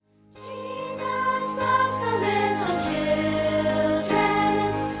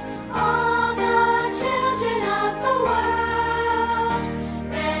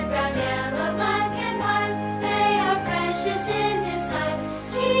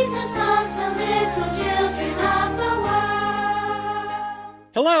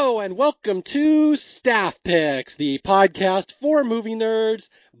and welcome to Staff Picks, the podcast for movie nerds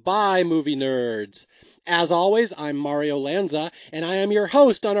by movie nerds. As always, I'm Mario Lanza, and I am your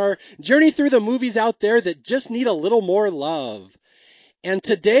host on our journey through the movies out there that just need a little more love. And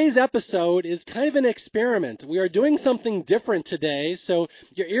today's episode is kind of an experiment. We are doing something different today, so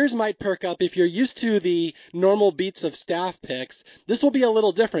your ears might perk up if you're used to the normal beats of staff picks. This will be a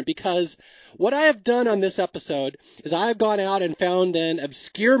little different because what I have done on this episode is I've gone out and found an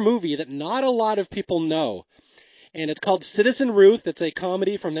obscure movie that not a lot of people know. And it's called Citizen Ruth. It's a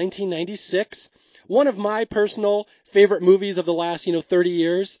comedy from 1996. One of my personal favorite movies of the last, 30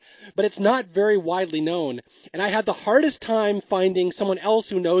 years, but it's not very widely known. And I had the hardest time finding someone else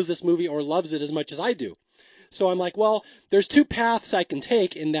who knows this movie or loves it as much as I do. So I'm like, well, there's two paths I can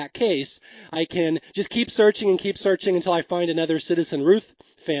take in that case. I can just keep searching until I find another Citizen Ruth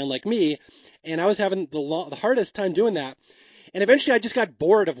fan like me. And I was having the hardest time doing that. And eventually I just got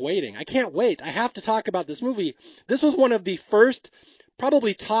bored of waiting. I can't wait. I have to talk about this movie. This was one of the first,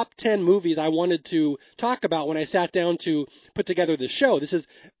 probably top 10 movies I wanted to talk about when I sat down to put together this show. This is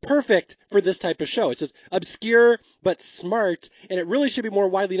perfect for this type of show. It's just obscure but smart, and it really should be more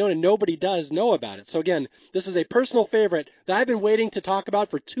widely known, and nobody does know about it. So again, this is a personal favorite that I've been waiting to talk about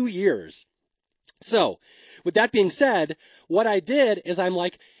for 2 years. So, with that being said, what I did is I'm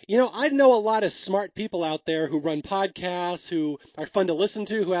like, I know a lot of smart people out there who run podcasts, who are fun to listen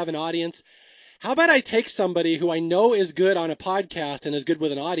to, who have an audience. How about I take somebody who I know is good on a podcast and is good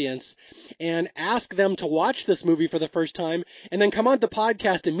with an audience and ask them to watch this movie for the first time and then come on the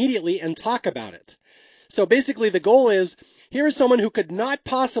podcast immediately and talk about it? So basically the goal is, here is someone who could not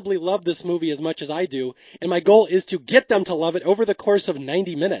possibly love this movie as much as I do, and my goal is to get them to love it over the course of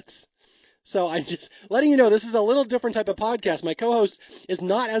 90 minutes. So I'm just letting you know this is a little different type of podcast. My co-host is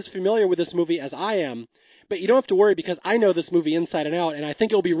not as familiar with this movie as I am, but you don't have to worry because I know this movie inside and out, and I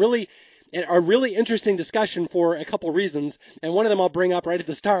think it'll be a really interesting discussion for a couple reasons, and one of them I'll bring up right at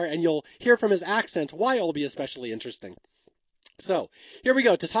the start, and you'll hear from his accent why it'll be especially interesting. So, here we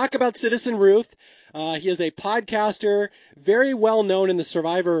go. To talk about Citizen Ruth, he is a podcaster, very well known in the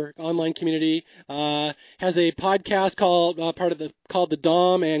Survivor online community. Has a podcast called the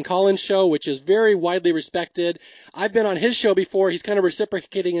Dom and Collins Show, which is very widely respected. I've been on his show before. He's kind of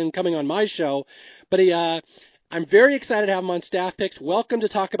reciprocating and coming on my show, but I'm very excited to have him on Staff Picks. Welcome to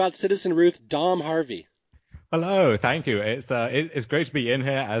talk about Citizen Ruth, Dom Harvey. Hello, thank you. It's great to be in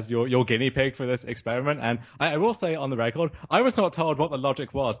here as your guinea pig for this experiment. And I will say on the record, I was not told what the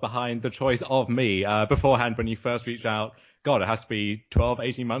logic was behind the choice of me beforehand when you first reached out. God, it has to be 12,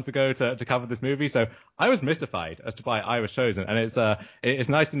 18 months ago to cover this movie. So I was mystified as to why I was chosen. And it's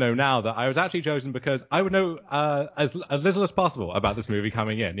nice to know now that I was actually chosen because I would know as little as possible about this movie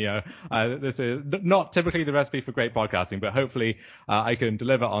coming in. This is not typically the recipe for great podcasting, but hopefully I can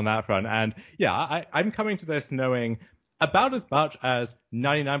deliver on that front. And yeah, I'm coming to this knowing about as much as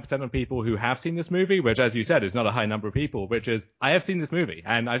 99% of people who have seen this movie, which, as you said, is not a high number of people, which is, I have seen this movie,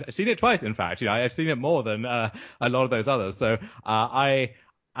 and I've seen it twice, in fact. I've seen it more than a lot of those others. So I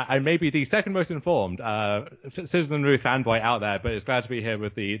may be the second most informed Citizen Ruth fanboy out there, but it's glad to be here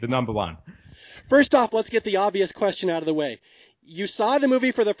with the number one. First off, let's get the obvious question out of the way. You saw the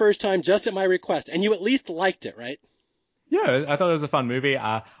movie for the first time just at my request, and you at least liked it, right? Yeah, I thought it was a fun movie.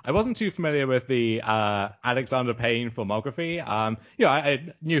 I wasn't too familiar with the Alexander Payne filmography.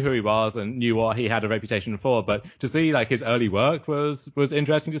 I knew who he was and knew what he had a reputation for, but to see like his early work was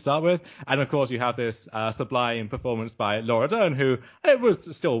interesting to start with. And of course, you have this sublime performance by Laura Dern, who it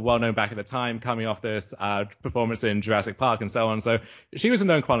was still well known back at the time, coming off this performance in Jurassic Park and so on. So she was a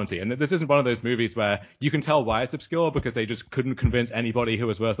known quantity, and this isn't one of those movies where you can tell why it's obscure because they just couldn't convince anybody who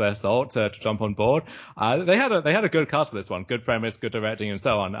was worth their salt to jump on board. They had a good cast for this one, good premise, good directing, and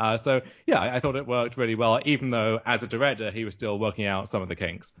so on. So yeah, I thought it worked really well, even though as a director he was still working out some of the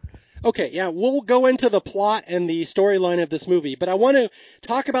kinks. Okay, yeah, we'll go into the plot and the storyline of this movie, but I want to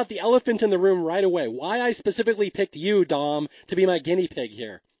talk about the elephant in the room right away. Why I specifically picked you, Dom, to be my guinea pig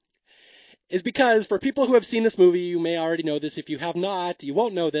here is because for people who have seen this movie, you may already know this. If you have not, you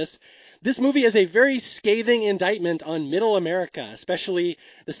won't know this. This movie is a very scathing indictment on middle America, especially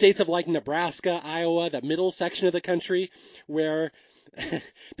the states of like Nebraska, Iowa, the middle section of the country, where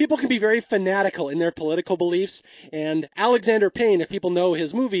people can be very fanatical in their political beliefs. And Alexander Payne, if people know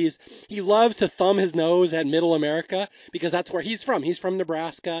his movies, he loves to thumb his nose at middle America because that's where he's from. He's from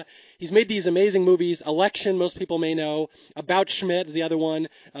Nebraska. He's made these amazing movies. Election, most people may know. About Schmidt is the other one.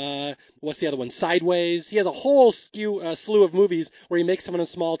 What's the other one? Sideways. He has a whole slew of movies where he makes them in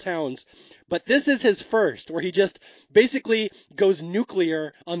small towns. But this is his first, where he just basically goes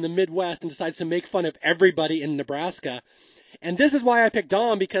nuclear on the Midwest and decides to make fun of everybody in Nebraska. And this is why I picked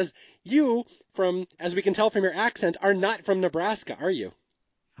Dom, because you, as we can tell from your accent, are not from Nebraska, are you?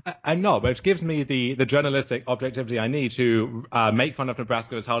 I'm not, which gives me the journalistic objectivity I need to make fun of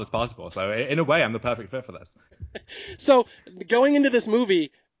Nebraska as hard as possible. So in a way, I'm the perfect fit for this. So, going into this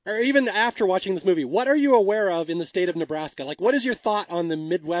movie, or even after watching this movie, what are you aware of in the state of Nebraska? Like, what is your thought on the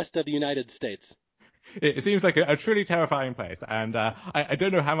Midwest of the United States? It seems like a truly terrifying place, and I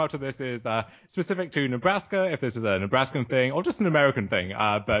don't know how much of this is specific to Nebraska, if this is a Nebraskan thing or just an American thing,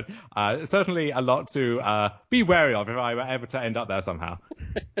 but certainly a lot to be wary of if I were ever to end up there somehow.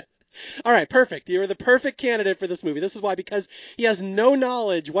 All right, perfect. You're the perfect candidate for this movie. This is why, because he has no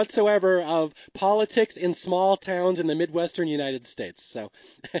knowledge whatsoever of politics in small towns in the Midwestern United States. So,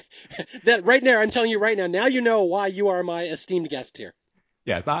 that right there, I'm telling you right now, now you know why you are my esteemed guest here.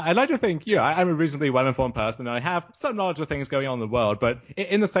 Yes, I like to think, I'm a reasonably well-informed person and I have some knowledge of things going on in the world, but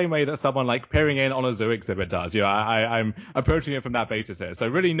in the same way that someone like peering in on a zoo exhibit does, I'm approaching it from that basis here. So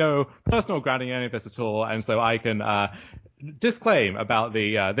really no personal grounding in any of this at all, and so I can disclaim about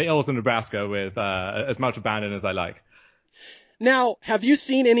the ills of Nebraska with as much abandon as I like. Now, have you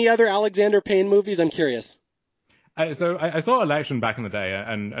seen any other Alexander Payne movies? I'm curious. So I saw Election back in the day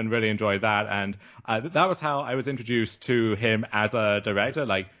and really enjoyed that. And that was how I was introduced to him as a director,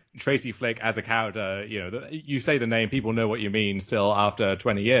 like Tracy Flick as a character. You say the name, people know what you mean still after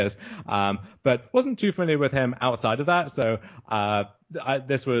 20 years. But wasn't too familiar with him outside of that. So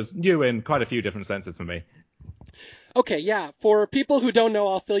this was new in quite a few different senses for me. Okay, yeah. For people who don't know,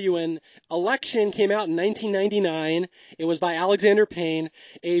 I'll fill you in. Election came out in 1999. It was by Alexander Payne.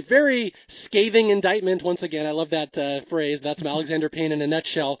 A very scathing indictment, once again, I love that phrase. That's Alexander Payne in a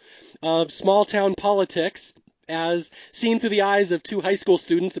nutshell, of small town politics as seen through the eyes of two high school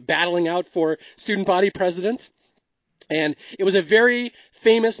students battling out for student body president. And it was a very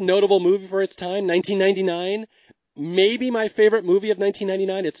famous, notable movie for its time, 1999. Maybe my favorite movie of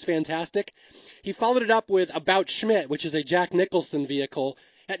 1999. It's fantastic. He followed it up with About Schmidt, which is a Jack Nicholson vehicle.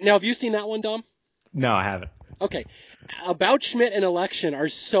 Now, have you seen that one, Dom? No, I haven't. Okay. About Schmidt and Election are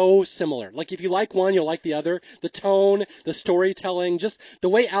so similar. Like, if you like one, you'll like the other. The tone, the storytelling, just the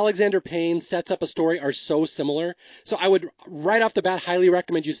way Alexander Payne sets up a story are so similar. So I would, right off the bat, highly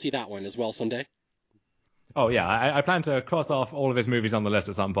recommend you see that one as well someday. Oh yeah, I plan to cross off all of his movies on the list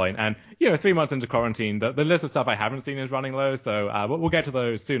at some point. And 3 months into quarantine, the list of stuff I haven't seen is running low. So we'll get to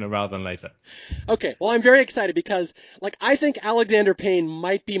those sooner rather than later. Okay, well, I'm very excited because, like, I think Alexander Payne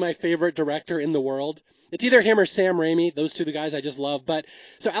might be my favorite director in the world. It's either him or Sam Raimi. Those two, the guys I just love. But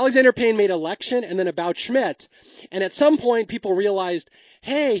so Alexander Payne made Election and then About Schmidt. And at some point, people realized,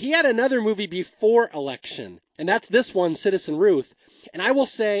 hey, he had another movie before Election. And that's this one, Citizen Ruth. And I will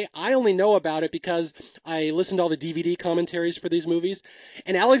say, I only know about it because I listened to all the DVD commentaries for these movies.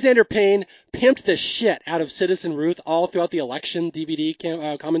 And Alexander Payne pimped the shit out of Citizen Ruth all throughout the election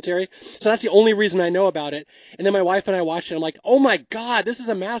DVD commentary. So that's the only reason I know about it. And then my wife and I watched it. And I'm like, oh my God, this is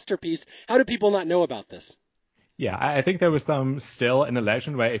a masterpiece. How do people not know about this? Yeah, I think there was some still in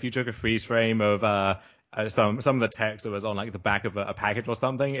Election where if you took a freeze frame of some of the text that was on like the back of a package or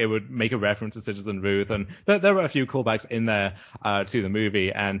something, it would make a reference to Citizen Ruth, and there were a few callbacks in there to the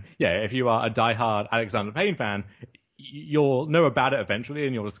movie. And yeah, if you are a diehard Alexander Payne fan, you'll know about it eventually,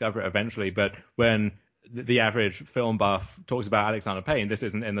 and you'll discover it eventually. But when the average film buff talks about Alexander Payne, this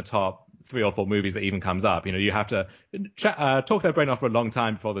isn't in the top 3 or 4 movies that even comes up. You have to talk their brain off for a long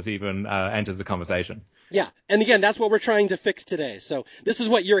time before this even enters the conversation. Yeah, and again, that's what we're trying to fix today. So this is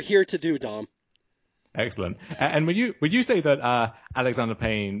what you're here to do, Dom. Excellent. And would you say that Alexander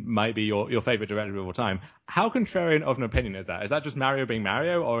Payne might be your favorite director of all time? How contrarian of an opinion is that? Is that just Mario being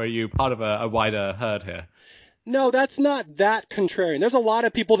Mario, or are you part of a wider herd here? No, that's not that contrarian. There's a lot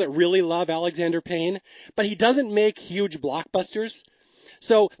of people that really love Alexander Payne, but he doesn't make huge blockbusters.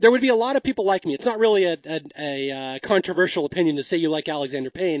 So there would be a lot of people like me. It's not really a controversial opinion to say you like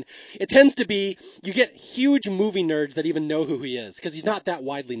Alexander Payne. It tends to be you get huge movie nerds that even know who he is because he's not that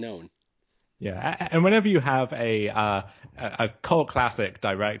widely known. Yeah, and whenever you have a cult classic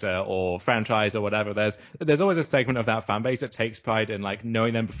director or franchise or whatever, there's always a segment of that fan base that takes pride in like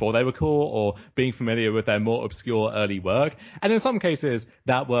knowing them before they were cool or being familiar with their more obscure early work. And in some cases,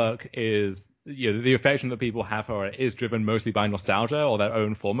 that work is the affection that people have for it is driven mostly by nostalgia or their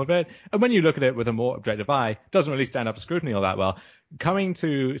own form of it. And when you look at it with a more objective eye, it doesn't really stand up to scrutiny all that well. Coming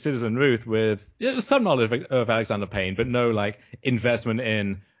to Citizen Ruth with some knowledge of Alexander Payne, but no like investment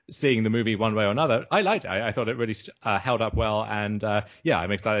in seeing the movie one way or another, I liked it. I thought it really held up well, and yeah,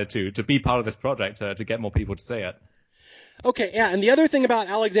 I'm excited to be part of this project to get more people to see it. Okay, yeah, and the other thing about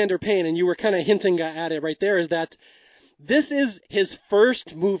Alexander Payne, and you were kind of hinting at it right there, is that this is his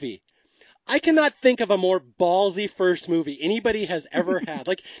first movie. I cannot think of a more ballsy first movie anybody has ever had.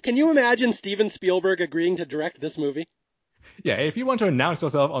 Like, can you imagine Steven Spielberg agreeing to direct this movie? Yeah, if you want to announce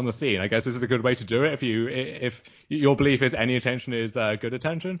yourself on the scene, I guess this is a good way to do it. If your belief is any attention is good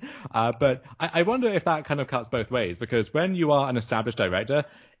attention, but I wonder if that kind of cuts both ways, because when you are an established director,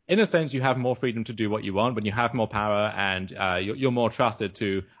 in a sense, you have more freedom to do what you want when you have more power, and you're more trusted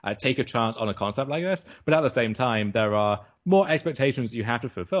to take a chance on a concept like this. But at the same time, there are more expectations you have to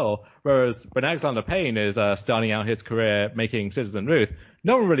fulfill. Whereas when Alexander Payne is starting out his career making Citizen Ruth,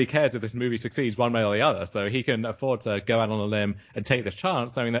 no one really cares if this movie succeeds one way or the other. So he can afford to go out on a limb and take this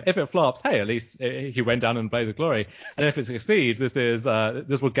chance, knowing that if it flops, hey, at least he went down in a blaze of glory. And if it succeeds,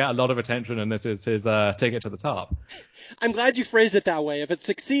 this will get a lot of attention, and this is his ticket to the top. I'm glad you phrased it that way. If it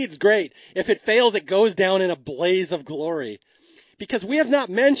succeeds, great. If it fails, it goes down in a blaze of glory. Because we have not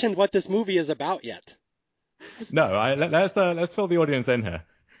mentioned what this movie is about yet. No, let's fill the audience in here.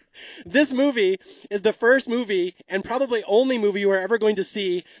 This movie is the first movie and probably only movie you are ever going to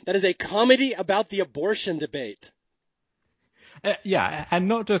see that is a comedy about the abortion debate. Yeah, and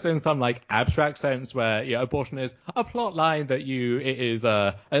not just in some like abstract sense where abortion is a plot line that it is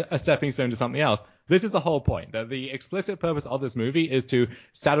a stepping stone to something else. This is the whole point. That the explicit purpose of this movie is to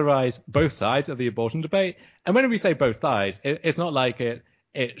satirize both sides of the abortion debate. And when we say both sides, it's not like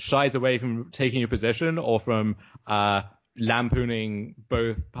it shies away from taking a position or from lampooning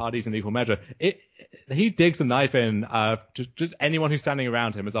both parties in equal measure. He digs a knife in just anyone who's standing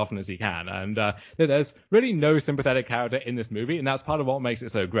around him as often as he can, and there's really no sympathetic character in this movie, and that's part of what makes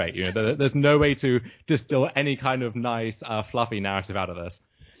it so great. There's no way to distill any kind of nice, fluffy narrative out of this.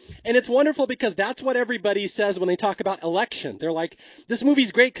 And it's wonderful because that's what everybody says when they talk about Election. They're like, this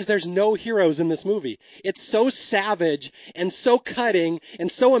movie's great because there's no heroes in this movie. It's so savage and so cutting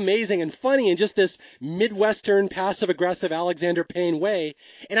and so amazing and funny in just this Midwestern passive-aggressive Alexander Payne way.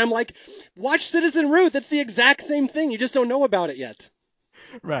 And I'm like, watch Citizen Ruth. It's the exact same thing. You just don't know about it yet.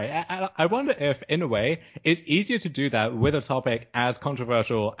 Right. I wonder if, in a way, it's easier to do that with a topic as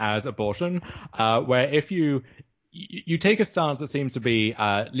controversial as abortion, where if you take a stance that seems to be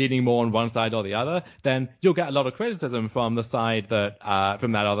leaning more on one side or the other, then you'll get a lot of criticism from the side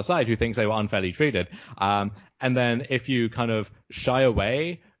from that other side who thinks they were unfairly treated. And then if you kind of shy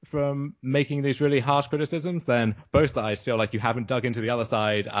away from making these really harsh criticisms, then both sides feel like you haven't dug into the other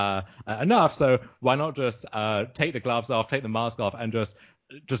side enough. So why not just take the gloves off, take the mask off, and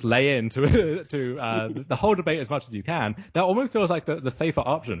just lay into to the whole debate as much as you can? That almost feels like the safer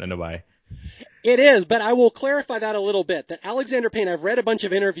option in a way. It is, but I will clarify that a little bit. That Alexander Payne, I've read a bunch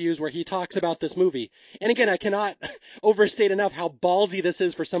of interviews where he talks about this movie. And again, I cannot overstate enough how ballsy this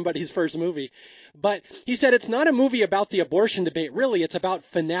is for somebody's first movie. But he said it's not a movie about the abortion debate, really. It's about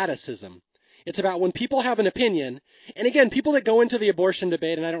fanaticism. It's about when people have an opinion. And again, people that go into the abortion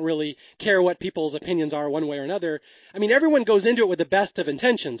debate, and I don't really care what people's opinions are one way or another. I mean, everyone goes into it with the best of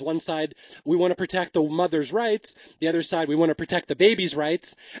intentions. One side, we want to protect the mother's rights. The other side, we want to protect the baby's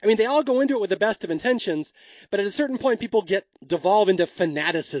rights. I mean, they all go into it with the best of intentions. But at a certain point, people devolve into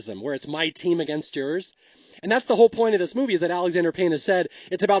fanaticism, where it's my team against yours. And that's the whole point of this movie, is that Alexander Payne has said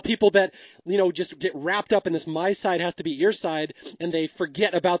it's about people that, just get wrapped up in this my side has to be your side, and they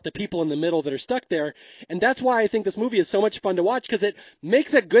forget about the people in the middle that are stuck there. And that's why I think this movie is so much fun to watch, because it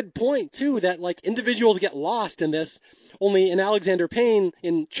makes a good point, too, that like individuals get lost in this. Only in Alexander Payne,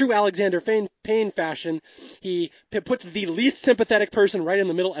 in true Alexander Payne fashion, he puts the least sympathetic person right in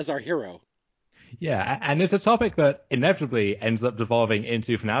the middle as our hero. Yeah, and it's a topic that inevitably ends up devolving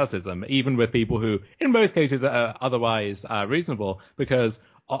into fanaticism, even with people who, in most cases, are otherwise reasonable, because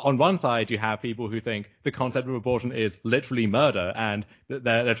on one side, you have people who think the concept of abortion is literally murder, and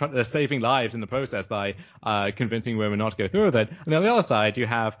they're saving lives in the process by convincing women not to go through with it. And on the other side, you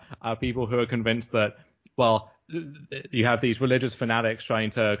have people who are convinced that, well, you have these religious fanatics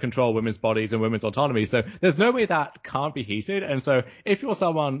trying to control women's bodies and women's autonomy. So there's no way that can't be heated. And so if you're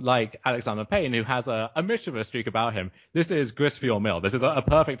someone like Alexander Payne, who has a mischievous streak about him, this is grist for your mill. This is a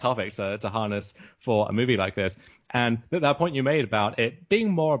perfect topic to harness for a movie like this. And that point you made about it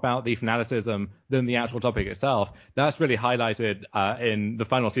being more about the fanaticism than the actual topic itself, that's really highlighted in the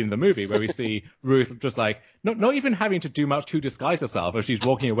final scene of the movie, where we see Ruth just like not even having to do much to disguise herself as she's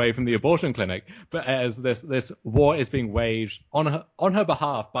walking away from the abortion clinic, but as this war is being waged on her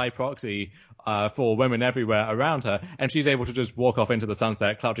behalf by proxy for women everywhere around her, and she's able to just walk off into the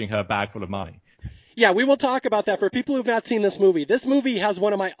sunset clutching her bag full of money. Yeah, we will talk about that. For people who've not seen this movie has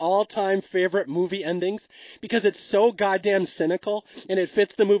one of my all-time favorite movie endings because it's so goddamn cynical and it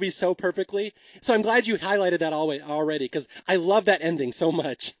fits the movie so perfectly. So I'm glad you highlighted that already, because I love that ending so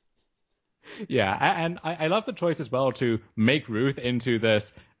much. Yeah, and I love the choice as well to make Ruth into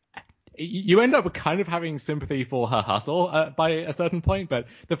this you end up kind of having sympathy for her hustle by a certain point, but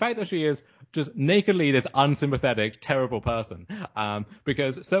the fact that she is just nakedly this unsympathetic, terrible person,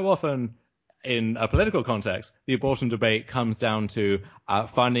 because so often in a political context, the abortion debate comes down to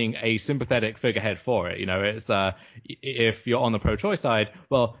finding a sympathetic figurehead for it. It's if you're on the pro-choice side,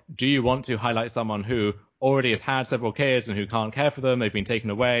 well, do you want to highlight someone who already has had several kids and who can't care for them, they've been taken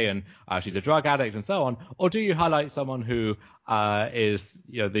away, and she's a drug addict and so on, or do you highlight someone who is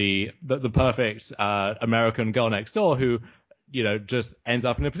the perfect American girl next door who just ends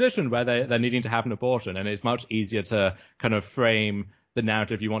up in a position where they're needing to have an abortion, and it's much easier to kind of frame the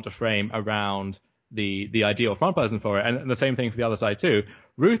narrative you want to frame around the ideal front person for it. And the same thing for the other side too.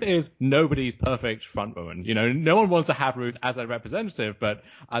 Ruth is nobody's perfect front woman. No one wants to have Ruth as a representative, but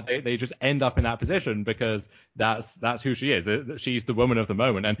they just end up in that position because that's who she is. She's the woman of the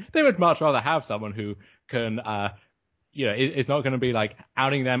moment, and they would much rather have someone who can it's not going to be like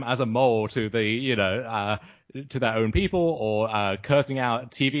outing them as a mole to the to their own people or cursing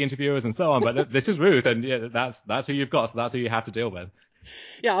out TV interviewers and so on. But this is Ruth, and that's who you've got, so that's who you have to deal with.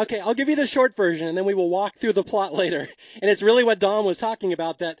 Yeah, okay, I'll give you the short version, and then we will walk through the plot later. And it's really what Dom was talking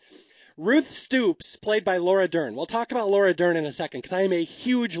about, that Ruth Stoops, played by Laura Dern. We'll talk about Laura Dern in a second, because I am a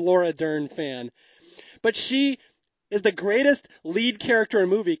huge Laura Dern fan. But she is the greatest lead character in a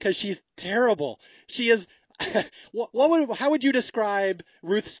movie because she's terrible. She is... how would you describe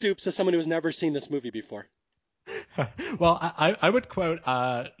Ruth Stoops as someone who has never seen this movie before? Well, I would quote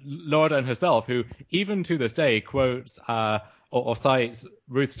Laura Dern herself, who even to this day quotes or cites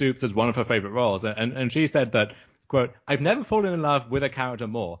Ruth Stoops as one of her favorite roles. And she said that, quote, "I've never fallen in love with a character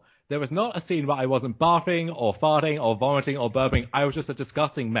more. There was not a scene where I wasn't barfing or farting or vomiting or burping. I was just a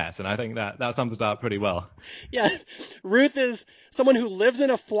disgusting mess." And I think that sums it up pretty well. Yeah, Ruth is someone who lives in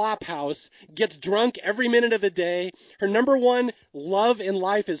a flop house, gets drunk every minute of the day. Her number one love in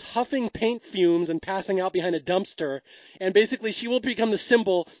life is huffing paint fumes and passing out behind a dumpster. And basically, she will become the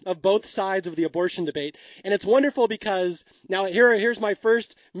symbol of both sides of the abortion debate. And it's wonderful because now here's my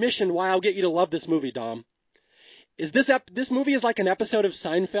first mission why I'll get you to love this movie, Dom. This movie is like an episode of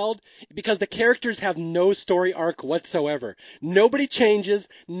Seinfeld because the characters have no story arc whatsoever. Nobody changes,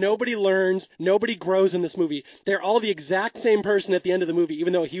 nobody learns, nobody grows in this movie. They're all the exact same person at the end of the movie,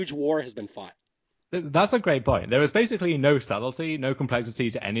 even though a huge war has been fought. That's a great point. There is basically no subtlety, no complexity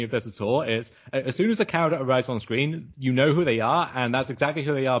to any of this at all. It's as soon as a character arrives on screen, you know who they are, and that's exactly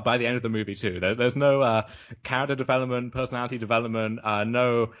who they are by the end of the movie too. There's no character development, personality development,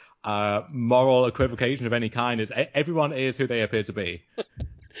 no moral equivocation of any kind. Everyone is who they appear to be.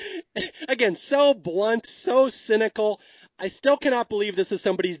 Again, so blunt, so cynical. I still cannot believe this is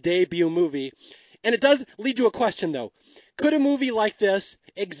somebody's debut movie. And it does lead to a question, though. Could a movie like this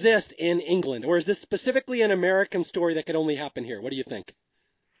exist in England? Or is this specifically an American story that could only happen here? What do you think?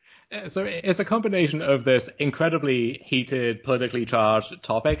 So it's a combination of this incredibly heated, politically charged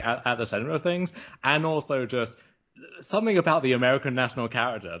topic at the center of things, and also just something about the American national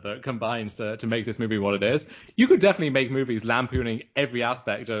character that combines to make this movie what it is. You could definitely make movies lampooning every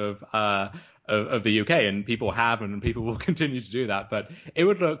aspect of the UK, and people have, and people will continue to do that. But it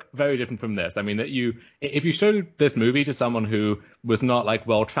would look very different from this. I mean, if you showed this movie to someone who was not like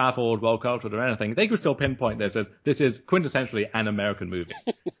well traveled, well cultured, or anything, they could still pinpoint this as this is quintessentially an American movie.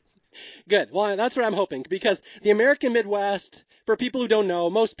 Good. Well, that's what I'm hoping, because the American Midwest, for people who don't know,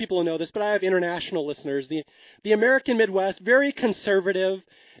 most people know this, but I have international listeners. The American Midwest, very conservative,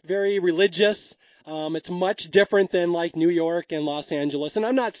 very religious. It's much different than like New York and Los Angeles. And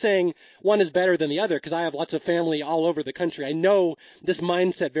I'm not saying one is better than the other because I have lots of family all over the country. I know this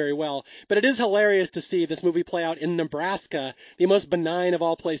mindset very well. But it is hilarious to see this movie play out in Nebraska, the most benign of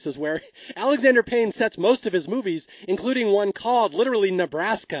all places, where Alexander Payne sets most of his movies, including one called literally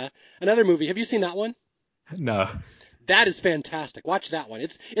Nebraska, another movie. Have you seen that one? No. That is fantastic. Watch that one.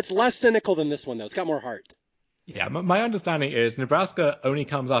 It's less cynical than this one, though. It's got more heart. Yeah, my understanding is Nebraska only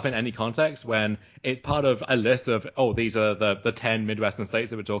comes up in any context when it's part of a list of, oh, these are the 10 Midwestern states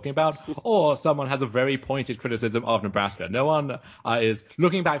that we're talking about, or someone has a very pointed criticism of Nebraska. No one is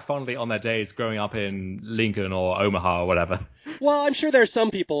looking back fondly on their days growing up in Lincoln or Omaha or whatever. Well, I'm sure there's some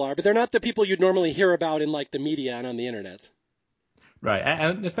people are, but they're not the people you'd normally hear about in like the media and on the internet. Right,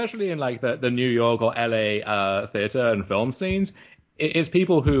 and especially in like the New York or LA theater and film scenes, it's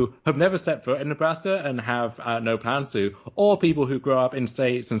people who have never stepped foot in Nebraska and have no plans to, or people who grow up in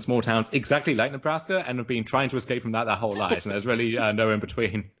states and small towns exactly like Nebraska and have been trying to escape from that their whole life, and there's really no in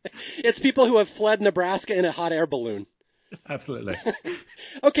between. It's people who have fled Nebraska in a hot air balloon. Absolutely.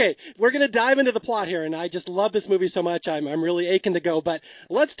 Okay, we're going to dive into the plot here, and I just love this movie so much. I'm really aching to go, but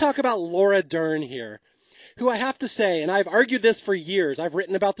let's talk about Laura Dern here. who I have to say, and I've argued this for years, I've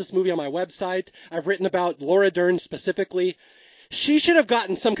written about this movie on my website, I've written about Laura Dern specifically. She should have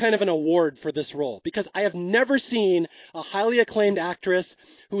gotten some kind of an award for this role because I have never seen a highly acclaimed actress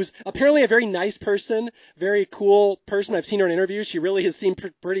who's apparently a very nice person, very cool person. I've seen her in interviews. She really has seemed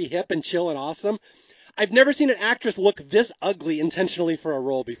pretty hip and chill and awesome. I've never seen an actress look this ugly intentionally for a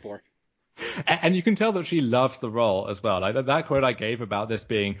role before. And you can tell that she loves the role as well. Like that quote I gave about this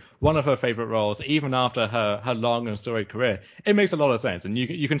being one of her favorite roles, even after her long and storied career, it makes a lot of sense. And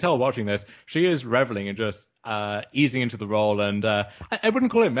you can tell watching this, she is reveling in just easing into the role. And I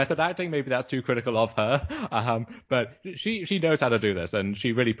wouldn't call it method acting. Maybe that's too critical of her. But she knows how to do this, and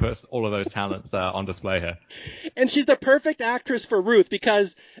she really puts all of those talents on display here. And she's the perfect actress for Ruth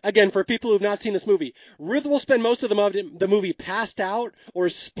because, again, for people who've not seen this movie, Ruth will spend most of the movie passed out or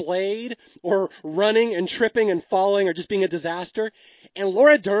splayed or running and tripping and falling or just being a disaster. And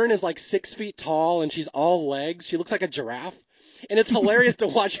Laura Dern is like 6 feet tall and she's all legs. She looks like a giraffe. And it's hilarious to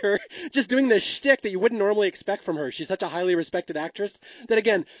watch her just doing this shtick that you wouldn't normally expect from her. She's such a highly respected actress that,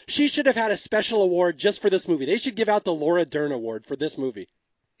 again, she should have had a special award just for this movie. They should give out the Laura Dern Award for this movie.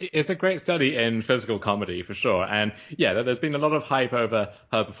 It's a great study in physical comedy for sure. And yeah, there's been a lot of hype over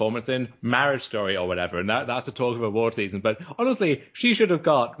her performance in Marriage Story or whatever. And that's a talk of award season. But honestly, she should have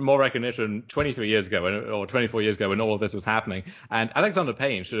got more recognition 23 years ago or 24 years ago when all of this was happening. And Alexander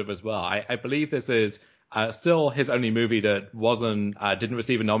Payne should have as well. I believe this is still his only movie that didn't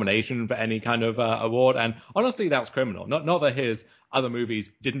receive a nomination for any kind of award. And honestly, that's criminal. Not that his other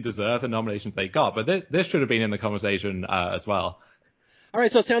movies didn't deserve the nominations they got, but this should have been in the conversation as well. All right,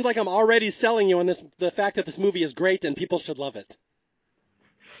 so it sounds like I'm already selling you on the fact that this movie is great and people should love it.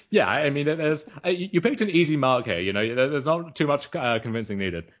 Yeah, I mean, you picked an easy mark here. You know, there's not too much convincing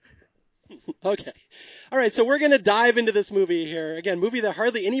needed. Okay. All right, so we're going to dive into this movie here. Again, movie that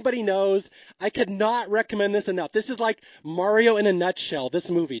hardly anybody knows. I could not recommend this enough. This is like Mario in a nutshell, this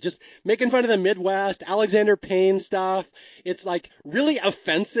movie. Just making fun of the Midwest, Alexander Payne stuff. It's like really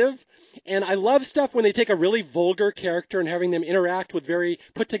offensive. And I love stuff when they take a really vulgar character and having them interact with very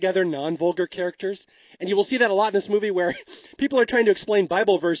put together non-vulgar characters. And you will see that a lot in this movie where people are trying to explain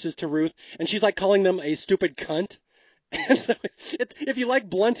Bible verses to Ruth and she's like calling them a stupid cunt. And so if you like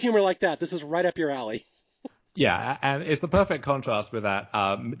blunt humor like that, this is right up your alley. Yeah, and it's the perfect contrast with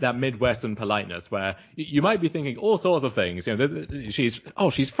that Midwestern politeness where you might be thinking all sorts of things. You know,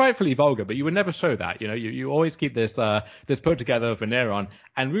 she's frightfully vulgar, but you would never show that. You know, you always keep this put together veneer on,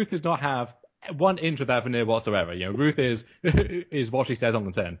 and Ruth does not have 1 inch of that veneer whatsoever. You know, Ruth is is what she says on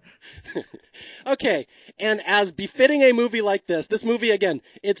the tin. Okay, and as befitting a movie like this movie, again,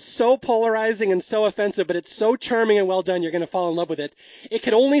 it's so polarizing and so offensive, but it's so charming and well done, you're going to fall in love with it. It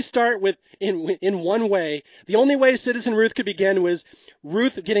could only start in one way. The only way Citizen Ruth could begin was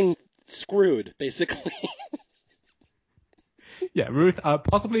Ruth getting screwed, basically. Yeah, Ruth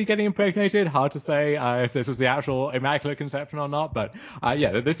possibly getting impregnated. Hard to say if this was the actual Immaculate Conception or not. But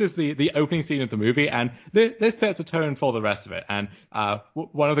yeah, this is the opening scene of the movie, and this sets a tone for the rest of it. And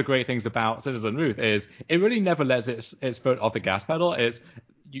one of the great things about Citizen Ruth is it really never lets its foot off the gas pedal.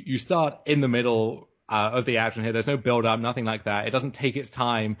 You start in the middle of the action here. There's no build up, nothing like that. It doesn't take its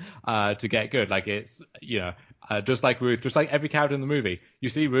time to get good. Like it's, just like Ruth, just like every character in the movie. You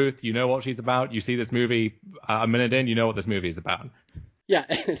see Ruth, you know what she's about. You see this movie a minute in, you know what this movie is about. Yeah.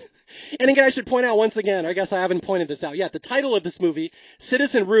 And again, I should point out once again, I guess I haven't pointed this out yet, the title of this movie,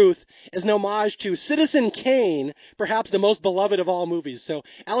 Citizen Ruth, is an homage to Citizen Kane, perhaps the most beloved of all movies. So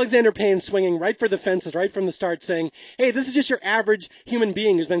Alexander Payne swinging right for the fences right from the start saying, hey, this is just your average human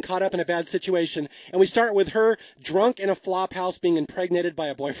being who's been caught up in a bad situation. And we start with her drunk in a flop house being impregnated by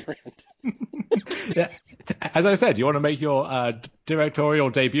a boyfriend. Yeah. As I said, you want to make your directorial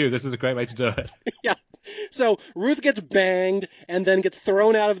debut, this is a great way to do it. Yeah. So Ruth gets banged and then gets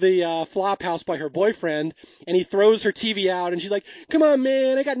thrown out of the flop house by her boyfriend, and he throws her TV out, and she's like, come on,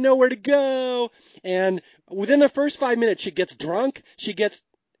 man, I got nowhere to go. And within the first 5 minutes, she gets drunk, she gets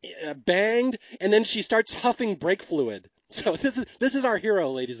banged, and then she starts huffing brake fluid. So this is our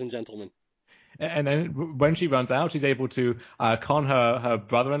hero, ladies and gentlemen. And then when she runs out, she's able to con her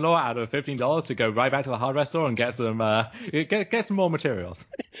brother-in-law out of $15 to go right back to the hardware store and get some more materials.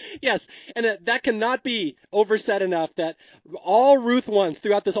 Yes, and that cannot be oversaid enough that all Ruth wants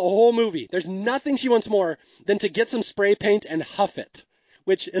throughout this whole movie, there's nothing she wants more than to get some spray paint and huff it,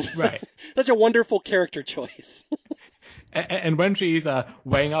 which is right. Such a wonderful character choice. And when she's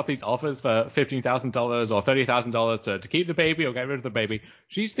weighing up these offers for $15,000 or $30,000 to keep the baby or get rid of the baby,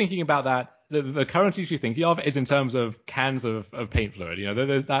 she's thinking about that. The currency she's thinking of is in terms of cans of paint fluid. You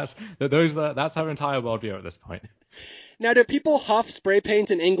know, that's her entire worldview at this point. Now, do people huff spray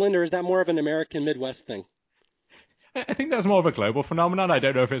paint in England, or is that more of an American Midwest thing? I think that's more of a global phenomenon. I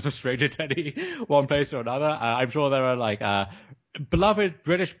don't know if it's restricted to any one place or another. I'm sure there are like beloved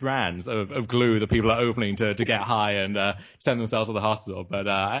British brands of glue that people are opening to get high and send themselves to the hospital. But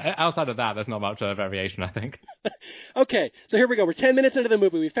outside of that, there's not much variation, I think. Okay, so here we go. We're 10 minutes into the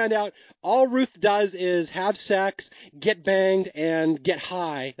movie. We found out all Ruth does is have sex, get banged, and get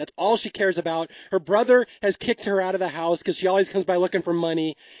high. That's all she cares about. Her brother has kicked her out of the house because she always comes by looking for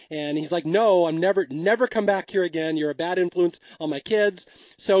money. And he's like, no, I'm never come back here again. You're a bad influence on my kids.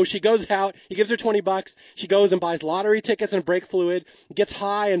 So she goes out. He gives her $20. She goes and buys lottery tickets and brake fluid, gets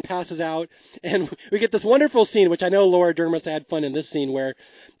high and passes out. And we get this wonderful scene, which I know Laura Dern must have had fun in this scene, where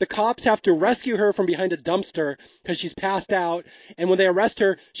the cops have to rescue her from behind a dumpster because she's passed out, and when they arrest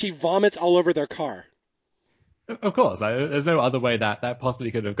her, she vomits all over their car. Of course, there's no other way that possibly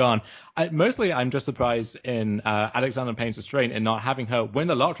could have gone. Mostly, I'm just surprised in Alexander Payne's restraint in not having her win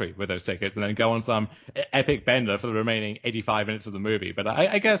the lottery with those tickets and then go on some epic bender for the remaining 85 minutes of the movie. But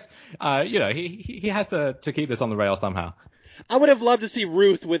I guess, he has to keep this on the rail somehow. I would have loved to see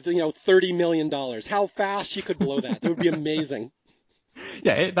Ruth with, $30 million. How fast she could blow that. That would be amazing.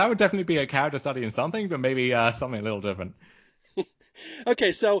 Yeah, that would definitely be a character study in something, but maybe something a little different.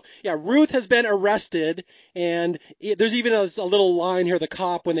 Okay, so yeah, Ruth has been arrested, and there's even a little line here, the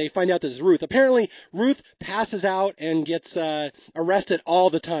cop, when they find out this is Ruth. Apparently, Ruth passes out and gets arrested all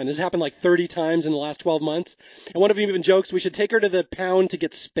the time. This happened like 30 times in the last 12 months. And one of them even jokes we should take her to the pound to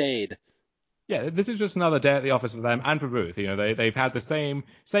get spayed. Yeah, this is just another day at the office for them and for Ruth. They've had the same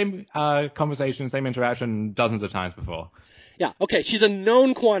conversation, same interaction dozens of times before. Yeah, okay, she's a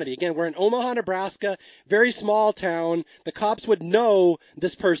known quantity. Again, we're in Omaha, Nebraska, very small town. The cops would know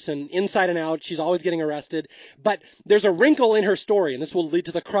this person inside and out. She's always getting arrested. But there's a wrinkle in her story, and this will lead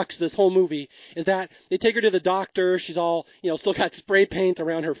to the crux of this whole movie, is that they take her to the doctor. She's all, still got spray paint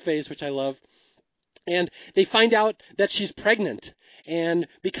around her face, which I love. And they find out that she's pregnant. And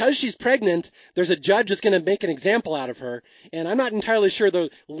because she's pregnant, there's a judge that's going to make an example out of her. And I'm not entirely sure the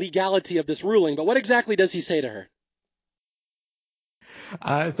legality of this ruling, but what exactly does he say to her?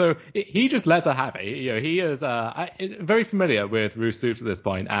 So he just lets her have it. He is very familiar with Ruth Soups at this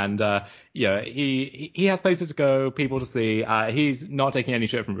point, and he has places to go, people to see. He's not taking any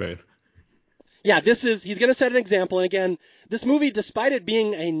shit from Ruth. Yeah, he's going to set an example. And again, this movie, despite it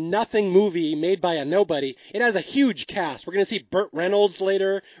being a nothing movie made by a nobody, it has a huge cast. We're going to see Burt Reynolds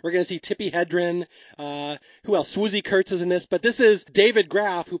later. We're going to see Tippi Hedren. Who else? Swoosie Kurtz is in this. But this is David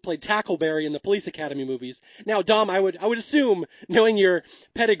Graff, who played Tackleberry in the Police Academy movies. Now, Dom, I would assume, knowing your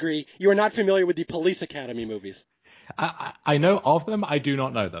pedigree, you are not familiar with the Police Academy movies. I know of them. I do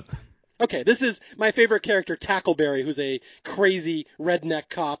not know them. Okay, this is my favorite character, Tackleberry, who's a crazy redneck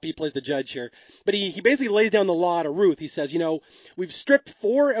cop. He plays the judge here. But he basically lays down the law to Ruth. He says, we've stripped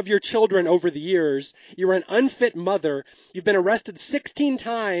 4 of your children over the years. You're an unfit mother. You've been arrested 16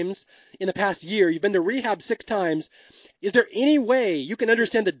 times in the past year. You've been to rehab 6 times. Is there any way you can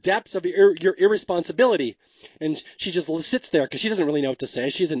understand the depths of your irresponsibility? And she just sits there because she doesn't really know what to say.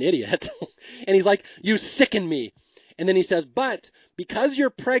 She's an idiot. And he's like, you sicken me. And then he says, but because you're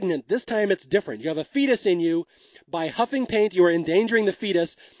pregnant, this time it's different. You have a fetus in you. By huffing paint, you are endangering the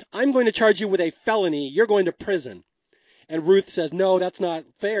fetus. I'm going to charge you with a felony. You're going to prison. And Ruth says, no, that's not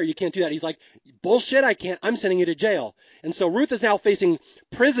fair. You can't do that. He's like, bullshit, I can't. I'm sending you to jail. And so Ruth is now facing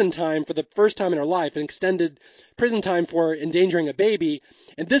prison time for the first time in her life, an extended prison time for endangering a baby.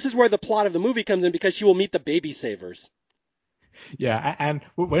 And this is where the plot of the movie comes in, because she will meet the baby savers. Yeah, and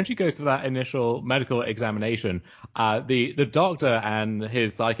when she goes for that initial medical examination, the doctor and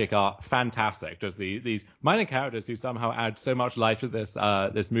his psychic are fantastic. Just these minor characters who somehow add so much life to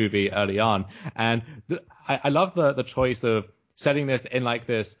this movie early on. And I love the choice of setting this in like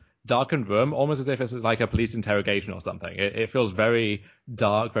this darkened room, almost as if this is like a police interrogation or something. It feels very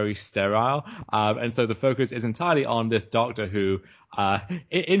dark, very sterile. And so the focus is entirely on this doctor who,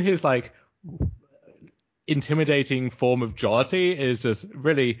 in his like intimidating form of jollity, is just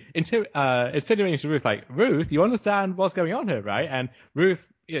really insinuating to Ruth, like, Ruth, you understand what's going on here, right? And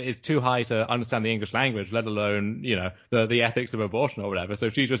Ruth is too high to understand the English language, let alone, the ethics of abortion or whatever. So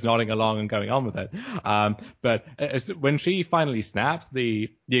she's just nodding along and going on with it. But when she finally snaps, the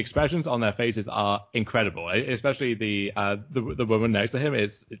expressions on their faces are incredible, especially the woman next to him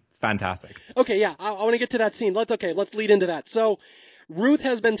is fantastic. Okay, yeah, I want to get to that scene. Let's lead into that. So Ruth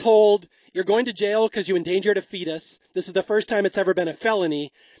has been told, you're going to jail because you endangered a fetus. This is the first time it's ever been a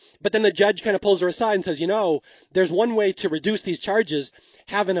felony. But then the judge kind of pulls her aside and says, there's one way to reduce these charges,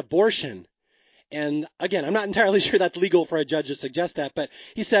 have an abortion. And again, I'm not entirely sure that's legal for a judge to suggest that, but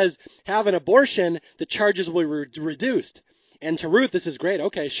he says, have an abortion, the charges will be reduced. And to Ruth, this is great.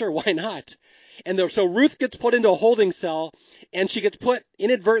 Okay, sure, why not? And so Ruth gets put into a holding cell, and she gets put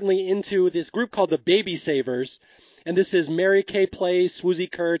inadvertently into this group called the Baby Savers. And this is Mary Kay Place,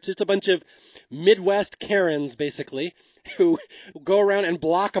 Swoosie Kurtz, just a bunch of Midwest Karens, basically, who go around and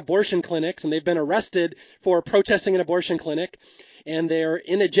block abortion clinics, and they've been arrested for protesting an abortion clinic. And they're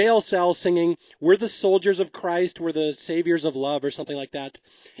in a jail cell singing, "We're the soldiers of Christ, we're the saviors of love," or something like that.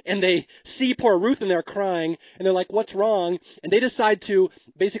 And they see poor Ruth and they're crying, and they're like, "What's wrong?" And they decide to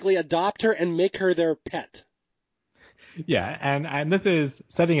basically adopt her and make her their pet. Yeah, and this is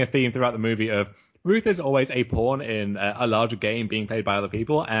setting a theme throughout the movie of Ruth is always a pawn in a larger game being played by other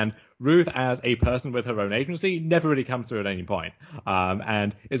people, and Ruth as a person with her own agency never really comes through at any point,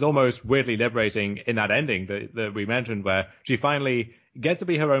 and is almost weirdly liberating in that ending that we mentioned, where she finally gets to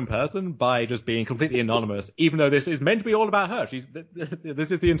be her own person by just being completely anonymous, even though this is meant to be all about her.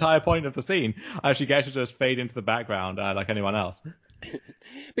 This is the entire point of the scene. She gets to just fade into the background like anyone else.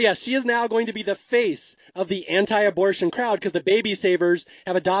 But yeah, she is now going to be the face of the anti-abortion crowd because the Baby Savers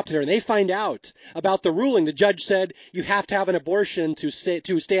have adopted her, and they find out about the ruling. The judge said you have to have an abortion to stay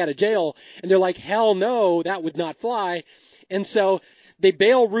out of jail, and they're like, hell no, that would not fly. And so they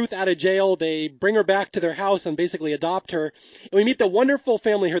bail Ruth out of jail. They bring her back to their house and basically adopt her. And we meet the wonderful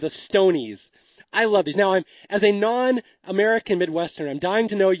family here, the Stonies. I love these. Now, as a non-American Midwesterner, I'm dying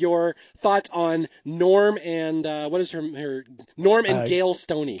to know your thoughts on Norm and what is her Norm and Gail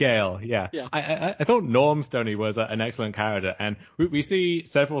Stoney. Gail, yeah. Yeah. I thought Norm Stoney was an excellent character, and we see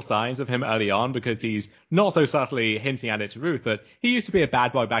several signs of him early on because he's not so subtly hinting at it to Ruth that he used to be a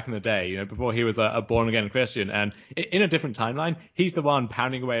bad boy back in the day, before he was a born-again Christian, and in a different timeline, he's the one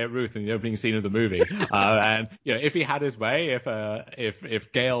pounding away at Ruth in the opening scene of the movie. And if he had his way,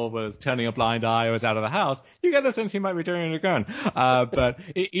 if Gail was turning a blind eye or was out of the house, you get the sense he might be doing it again. But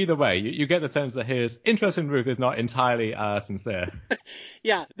either way, you get the sense that his interest in Ruth is not entirely sincere.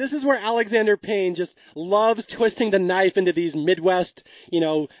 Yeah, this is where Alexander Payne just loves twisting the knife into these Midwest,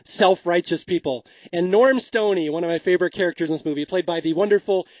 self-righteous people. And Norm Stoney, one of my favorite characters in this movie, played by the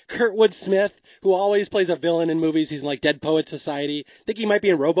wonderful Kurtwood Smith, who always plays a villain in movies. He's in like Dead Poets Society. I think he might be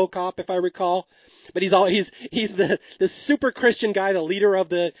in RoboCop, if I recall. But he's the super Christian guy, the leader of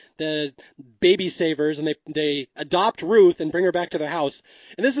the Baby Savers, and they adopt Ruth and bring her back to their house.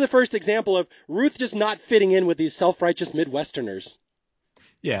 And this is the first example of Ruth just not fitting in with these self-righteous Midwesterners.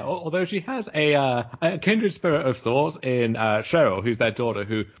 Yeah, although she has a kindred spirit of sorts in Cheryl, who's their daughter,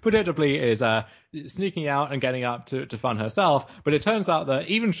 who predictably is sneaking out and getting up to fun herself. But it turns out that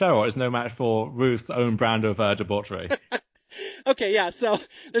even Cheryl is no match for Ruth's own brand of debauchery. Okay, yeah, so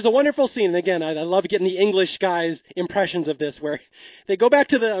there's a wonderful scene, and again, I love getting the English guys' impressions of this, where they go back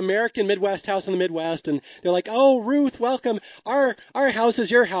to the American Midwest house in the Midwest, and they're like, "Oh, Ruth, welcome. Our house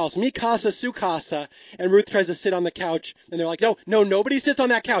is your house. Mi casa, su casa." And Ruth tries to sit on the couch, and they're like, "No, no, nobody sits on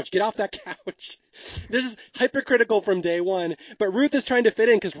that couch. Get off that couch." They're just hypercritical from day one. But Ruth is trying to fit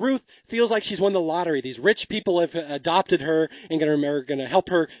in because Ruth feels like she's won the lottery. These rich people have adopted her and are going to help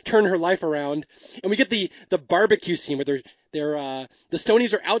her turn her life around. And we get the barbecue scene where the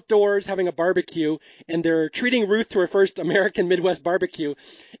Stonies are outdoors having a barbecue, and they're treating Ruth to her first American Midwest barbecue.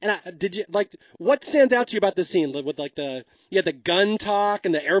 And what stands out to you about this scene? With you had the gun talk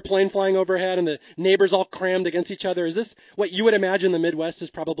and the airplane flying overhead and the neighbors all crammed against each other. Is this what you would imagine the Midwest is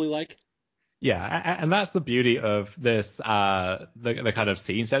probably like? Yeah, and that's the beauty of this, the kind of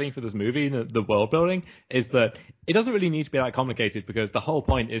scene setting for this movie, the world building, is that it doesn't really need to be that complicated because the whole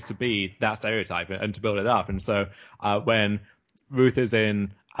point is to be that stereotype and to build it up. And so when Ruth is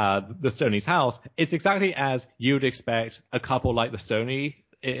in the Stoney's house, it's exactly as you'd expect a couple like the Stonies.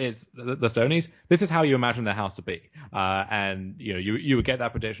 This is how you imagine their house to be, and you would get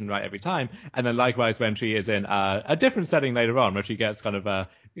that prediction right every time. And then likewise when she is in a different setting later on, where she gets kind of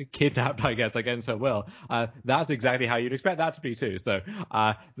kidnapped, I guess, against her will, that's exactly how you'd expect that to be too. So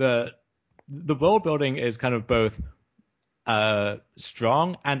the world building is kind of both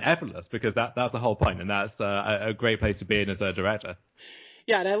strong and effortless because that's the whole point, and that's a great place to be in as a director.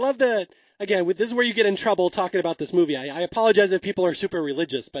 Yeah, and I love again, this is where you get in trouble talking about this movie. I apologize if people are super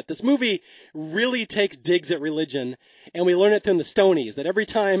religious, but this movie really takes digs at religion, and we learn it from the Stonies, that every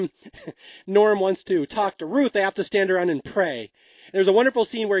time Norm wants to talk to Ruth, they have to stand around and pray. There's a wonderful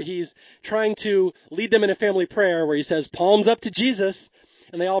scene where he's trying to lead them in a family prayer where he says, "Palms up to Jesus,"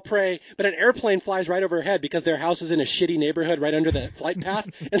 and they all pray, but an airplane flies right overhead because their house is in a shitty neighborhood right under the flight path.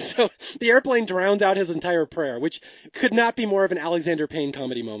 And so the airplane drowns out his entire prayer, which could not be more of an Alexander Payne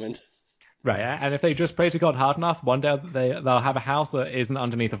comedy moment. Right, and if they just pray to God hard enough, one day they'll have a house that isn't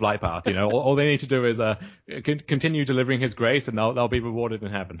underneath a flight path. All they need to do is continue delivering His grace, and they'll be rewarded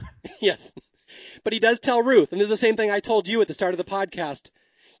in heaven. Yes, but he does tell Ruth, and this is the same thing I told you at the start of the podcast.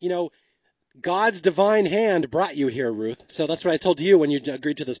 God's divine hand brought you here, Ruth. So that's what I told you when you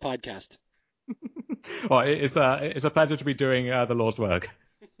agreed to this podcast. Well, it's a pleasure to be doing the Lord's work.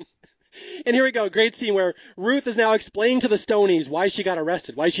 And here we go. Great scene where Ruth is now explaining to the Stonies why she got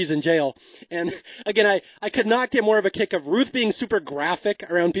arrested, why she's in jail. And again, I could not get more of a kick of Ruth being super graphic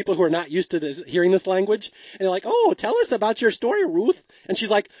around people who are not used to hearing this language. And they're like, oh, tell us about your story, Ruth. And she's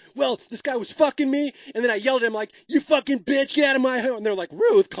like, well, this guy was fucking me. And then I yelled at him like, you fucking bitch, get out of my home. And they're like,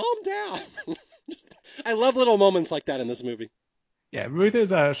 Ruth, calm down. I love little moments like that in this movie. Yeah, Ruth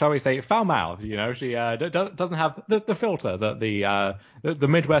is, shall we say, foul-mouthed. You know, she doesn't have the filter that the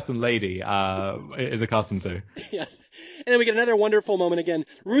Midwestern lady is accustomed to. Yes. And then we get another wonderful moment again.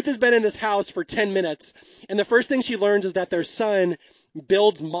 Ruth has been in this house for 10 minutes, and the first thing she learns is that their son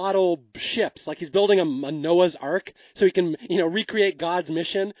builds model ships. Like he's building a Noah's Ark so he can, recreate God's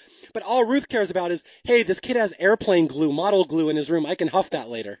mission. But all Ruth cares about is, hey, this kid has airplane glue, model glue in his room. I can huff that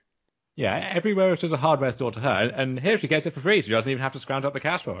later. Yeah, everywhere it's just a hardware store to her, and here she gets it for free. She doesn't even have to scrounge up the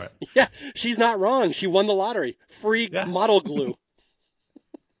cash for it. Yeah, she's not wrong. She won the lottery. Free model glue.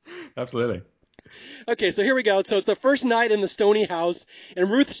 Absolutely. Okay, so here we go. So it's the first night in the Stoney house, and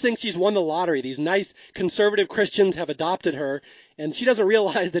Ruth thinks she's won the lottery. These nice conservative Christians have adopted her, and she doesn't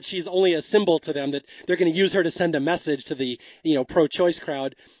realize that she's only a symbol to them, that they're going to use her to send a message to the, pro-choice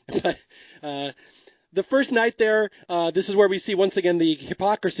crowd. But the first night there, this is where we see once again the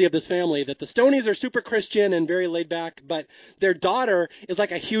hypocrisy of this family, that the Stoneys are super Christian and very laid back, but their daughter is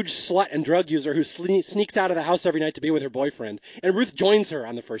like a huge slut and drug user who sneaks out of the house every night to be with her boyfriend. And Ruth joins her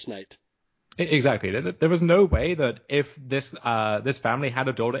on the first night. Exactly. There was no way that if this family had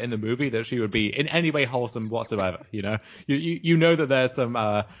a daughter in the movie that she would be in any way wholesome whatsoever. You know that there's some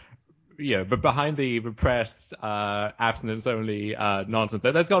but behind the repressed abstinence only nonsense,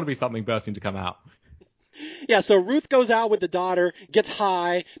 there's got to be something bursting to come out. Yeah, so Ruth goes out with the daughter, gets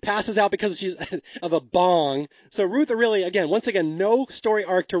high, passes out because she's of a bong. So Ruth really, once again, no story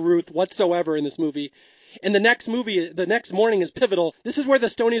arc to Ruth whatsoever in this movie. And the next morning is pivotal. This is where the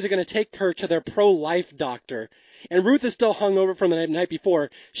Stonies are going to take her to their pro-life doctor. And Ruth is still hungover from the night before.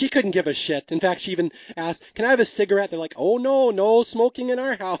 She couldn't give a shit. In fact, she even asked, can I have a cigarette? They're like, oh, no smoking in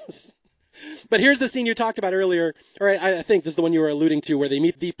our house. But here's the scene you talked about earlier, or I think this is the one you were alluding to, where they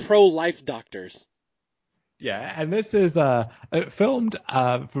meet the pro-life doctors. Yeah, and this is filmed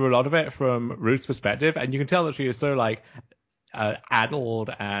for a lot of it from Ruth's perspective, and you can tell that she is so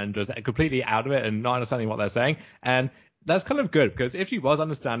addled and just completely out of it and not understanding what they're saying. And that's kind of good, because if she was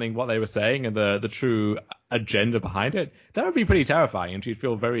understanding what they were saying and the true agenda behind it, that would be pretty terrifying, and she'd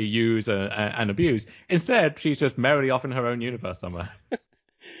feel very used and abused. Instead, she's just merrily off in her own universe somewhere.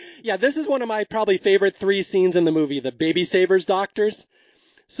 Yeah, this is one of my probably favorite 3 scenes in the movie, the baby savers doctors.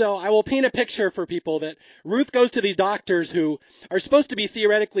 So I will paint a picture for people that Ruth goes to these doctors who are supposed to be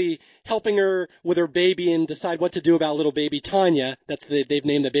theoretically helping her with her baby and decide what to do about little baby Tanya. They've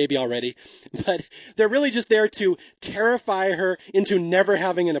named the baby already. But they're really just there to terrify her into never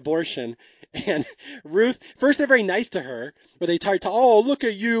having an abortion. And Ruth, first they're very nice to her, where they talk, oh, look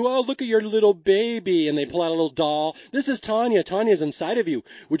at you, oh, look at your little baby. And they pull out a little doll. This is Tanya. Tanya's inside of you.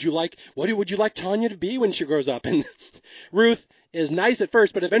 What would you like Tanya to be when she grows up? And Ruth is nice at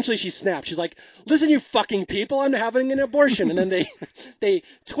first, but eventually she snaps. She's like, listen, you fucking people, I'm having an abortion. And then they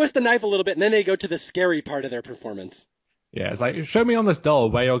twist the knife a little bit, and then they go to the scary part of their performance. Yeah, it's like, show me on this doll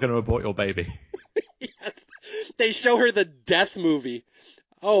where you're going to abort your baby. Yes. They show her the death movie.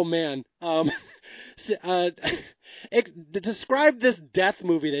 Oh, man. Describe this death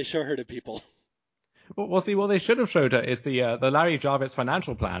movie they show her to people. Well, see, what they should have showed her is the Larry Jarvis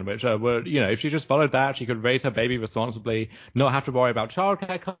financial plan, which would, if she just followed that, she could raise her baby responsibly, not have to worry about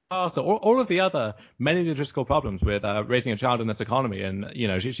childcare costs, or all of the other many logistical problems with raising a child in this economy. And,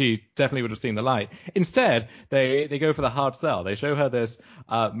 she definitely would have seen the light. Instead, they go for the hard sell. They show her this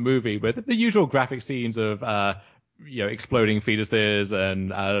movie with the usual graphic scenes of, exploding fetuses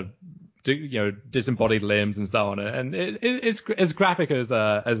and, disembodied limbs and so on. And it's as graphic as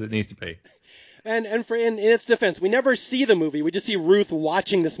it needs to be. And in its defense, we never see the movie. We just see Ruth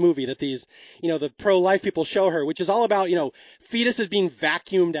watching this movie that these, the pro-life people show her, which is all about, fetuses being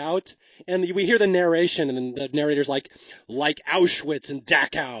vacuumed out. And we hear the narration, and then the narrator's like Auschwitz and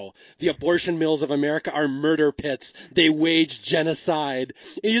Dachau, the abortion mills of America are murder pits. They wage genocide.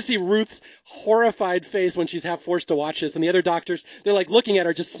 And you see Ruth's horrified face when she's half forced to watch this. And the other doctors, they're like looking at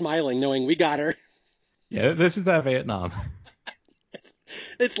her, just smiling, knowing we got her. Yeah, this is Vietnam.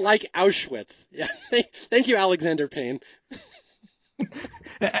 It's like Auschwitz. Yeah. Thank you, Alexander Payne.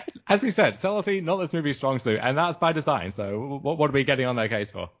 As we said, subtlety, not this movie's strong suit, and that's by design. So what are we getting on their case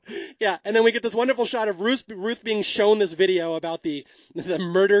for? Yeah, and then we get this wonderful shot of Ruth being shown this video about the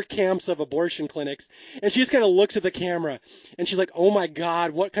murder camps of abortion clinics, and she just kind of looks at the camera, and she's like, "Oh my God,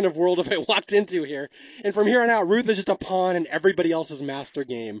 what kind of world have I walked into here?" And from here on out, Ruth is just a pawn in everybody else's master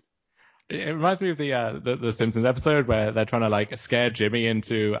game. It reminds me of the Simpsons episode where they're trying to like scare Jimmy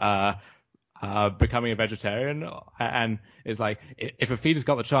into becoming a vegetarian, and it's like if a fetus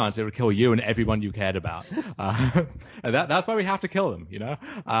got the chance, it would kill you and everyone you cared about. And that's why we have to kill them, you know.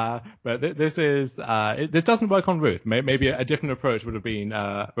 But this doesn't work on Ruth. Maybe a different approach would have been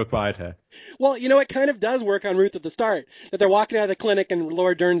required here. Well, it kind of does work on Ruth at the start. That they're walking out of the clinic, and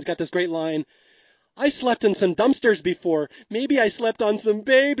Laura Dern's got this great line: "I slept in some dumpsters before. Maybe I slept on some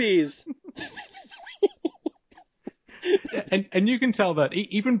babies." And you can tell that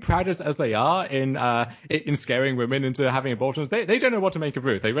even practiced as they are in scaring women into having abortions, they don't know what to make of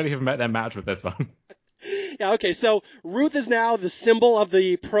Ruth. They really haven't met their match with this one. Yeah, okay, so Ruth is now the symbol of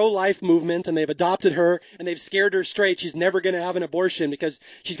the pro-life movement, and they've adopted her, and they've scared her straight. She's never going to have an abortion because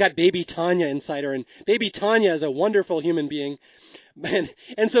she's got baby Tanya inside her, and baby Tanya is a wonderful human being.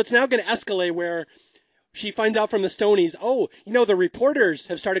 And so it's now going to escalate where she finds out from the Stonies, "Oh, the reporters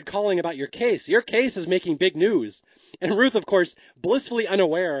have started calling about your case. Your case is making big news." And Ruth, of course, blissfully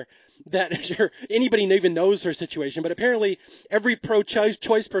unaware that anybody even knows her situation. But apparently every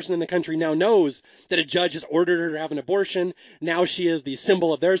pro-choice person in the country now knows that a judge has ordered her to have an abortion. Now she is the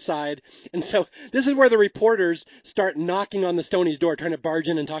symbol of their side. And so this is where the reporters start knocking on the Stonies' door, trying to barge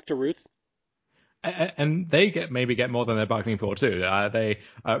in and talk to Ruth. And they maybe get more than they're bargaining for too.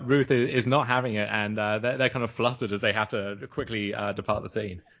 Ruth is not having it, and they're kind of flustered as they have to quickly depart the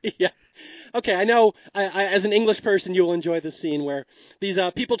scene. Yeah. Okay, I know as an English person you will enjoy this scene where these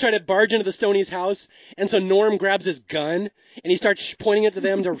people try to barge into the Stonies' house, and so Norm grabs his gun and he starts pointing it to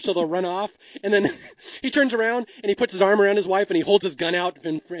them so they'll run off, and then he turns around and he puts his arm around his wife and he holds his gun out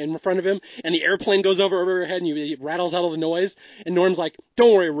in front of him, and the airplane goes over her head and he rattles out all the noise, and Norm's like,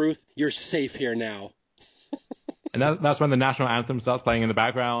 "Don't worry, Ruth, you're safe here now." And that's when the national anthem starts playing in the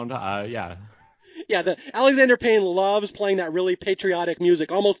background. Yeah. Yeah, the Alexander Payne loves playing that really patriotic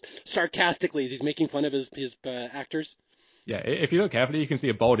music, almost sarcastically as he's making fun of his actors. Yeah, if you look carefully, you can see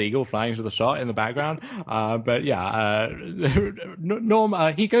a bald eagle flying to the shot in the background. But yeah,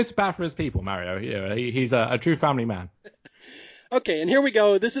 Norm, he goes to bat for his people, Mario. He's a true family man. Okay, and here we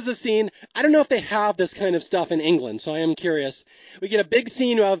go. This is a scene. I don't know if they have this kind of stuff in England, so I am curious. We get a big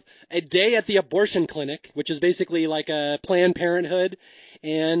scene of a day at the abortion clinic, which is basically like a Planned Parenthood,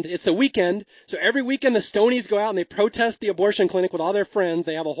 and it's a weekend. So every weekend the Stonies go out and they protest the abortion clinic with all their friends.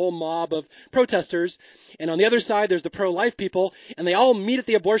 They have a whole mob of protesters. And on the other side, there's the pro-life people, and they all meet at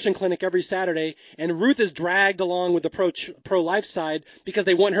the abortion clinic every Saturday, and Ruth is dragged along with the pro-life side because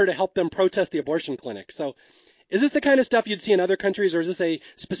they want her to help them protest the abortion clinic. So is this the kind of stuff you'd see in other countries, or is this a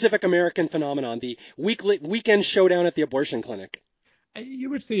specific American phenomenon, the weekend showdown at the abortion clinic? You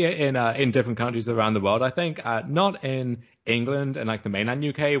would see it in different countries around the world. I think not in England and like the mainland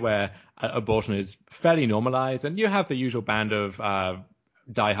UK where abortion is fairly normalized, and you have the usual band of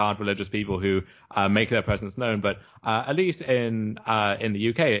die-hard religious people who make their presence known. But at least in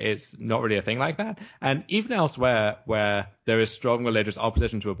the UK, it's not really a thing like that. And even elsewhere where there is strong religious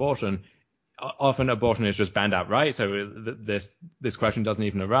opposition to abortion, often abortion is just banned outright, so this question doesn't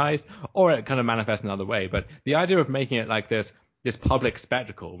even arise, or it kind of manifests another way. But the idea of making it like this public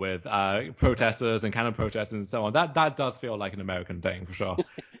spectacle with protesters and counter protesters and so on, that does feel like an American thing for sure.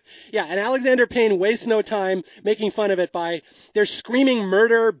 Yeah, and Alexander Payne wastes no time making fun of it by they're screaming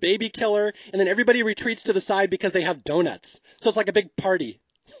murder, baby killer, and then everybody retreats to the side because they have donuts. So it's like a big party.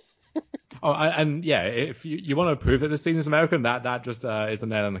 Oh, and yeah, if you want to prove that this scene is American, that just is the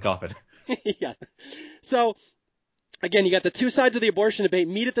nail in the coffin. Yeah. So again, you got the two sides of the abortion debate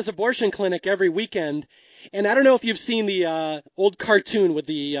meet at this abortion clinic every weekend. And I don't know if you've seen the old cartoon with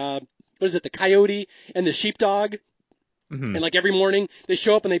the, what is it, the coyote and the sheepdog. Mm-hmm. And like every morning, they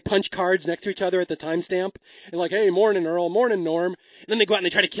show up and they punch cards next to each other at the timestamp. And like, "Hey, morning, Earl, morning, Norm." And then they go out and they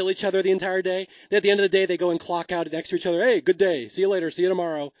try to kill each other the entire day. Then at the end of the day, they go and clock out next to each other. "Hey, good day. See you later. See you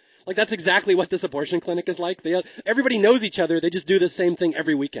tomorrow." Like, that's exactly what this abortion clinic is like. Everybody knows each other. They just do the same thing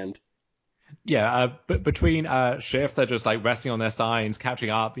every weekend. Yeah, but between shift, they're just like resting on their signs,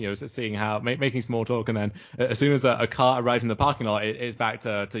 catching up, seeing how, making small talk, and then as soon as a car arrives in the parking lot, it's back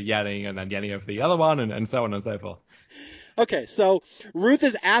to yelling and then yelling over the other one, and so on and so forth. Okay, so Ruth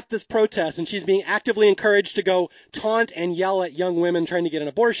is at this protest and she's being actively encouraged to go taunt and yell at young women trying to get an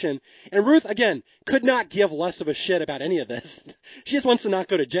abortion. And Ruth, again, could not give less of a shit about any of this. She just wants to not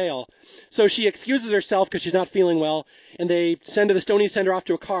go to jail. So she excuses herself because she's not feeling well, and they the Stonies send her off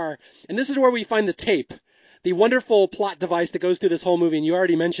to a car. And this is where we find the tape the wonderful plot device that goes through this whole movie, and you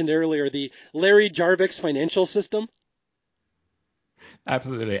already mentioned earlier, the Larry Jarvik's financial system.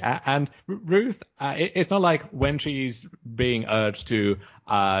 Absolutely. And Ruth, it's not like when she's being urged to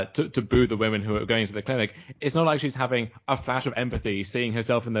boo the women who are going to the clinic, it's not like she's having a flash of empathy, seeing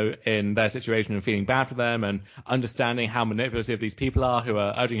herself in their situation and feeling bad for them and understanding how manipulative these people are who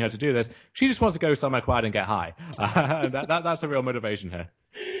are urging her to do this. She just wants to go somewhere quiet and get high. That's a real motivation here.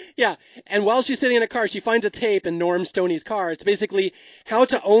 Yeah, and while she's sitting in a car, she finds a tape in Norm Stoney's car. It's basically how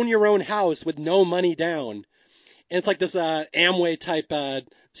to own your own house with no money down. And it's like this Amway type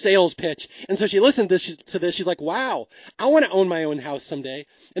sales pitch. And so she listened to this. She's like, wow, I want to own my own house someday.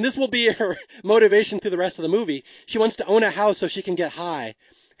 And this will be her motivation through the rest of the movie. She wants to own a house so she can get high.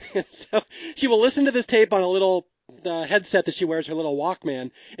 And so she will listen to this tape on a little the headset that she wears, her little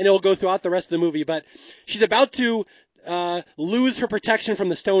Walkman, and it will go throughout the rest of the movie. But she's about to lose her protection from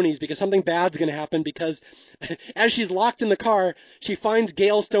the Stonies because something bad's going to happen because as she's locked in the car, she finds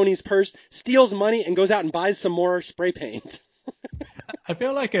Gail Stoney's purse, steals money, and goes out and buys some more spray paint. I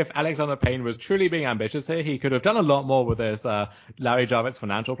feel like if Alexander Payne was truly being ambitious here, he could have done a lot more with this Larry Jarvik's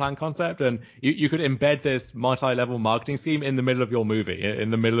financial plan concept, and you could embed this multi-level marketing scheme in the middle of your movie,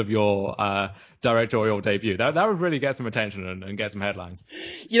 in the middle of your directorial debut. That would really get some attention and get some headlines.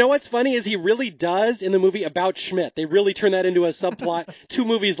 You know what's funny is he really does in the movie About Schmidt. They really turn that into a subplot 2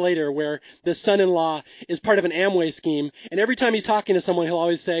 movies later where the son-in-law is part of an Amway scheme, and every time he's talking to someone, he'll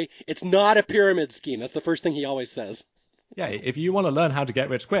always say, it's not a pyramid scheme. That's the first thing he always says. Yeah, if you want to learn how to get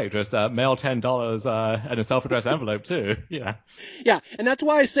rich quick, just mail $10 and a self-addressed envelope too. Yeah. Yeah, and that's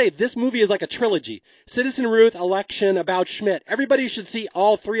why I say this movie is like a trilogy. Citizen Ruth, Election, About Schmidt. Everybody should see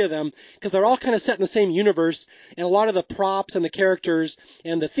all 3 of them because they're all kind of set in the same universe, and a lot of the props and the characters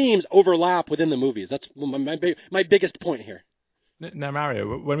and the themes overlap within the movies. That's my biggest point here. Now,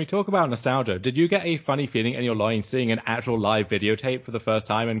 Mario, when we talk about nostalgia, did you get a funny feeling in your loins seeing an actual live videotape for the first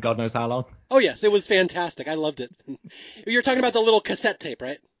time in God knows how long? Oh, yes, it was fantastic. I loved it. You're talking about the little cassette tape,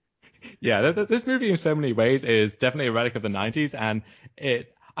 right? Yeah, this movie in so many ways is definitely a relic of the 90s, and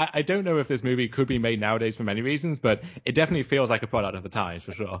I don't know if this movie could be made nowadays for many reasons, but it definitely feels like a product of the times,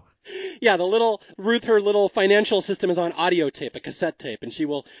 for sure. Yeah, the little Ruth, her little financial system is on audio tape, a cassette tape, and she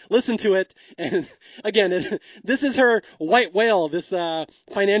will listen to it. And again, this is her white whale, this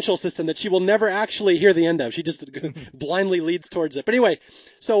financial system that she will never actually hear the end of. She just blindly leads towards it. But anyway,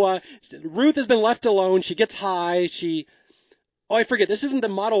 so Ruth has been left alone. She gets high. Oh, I forget. This isn't the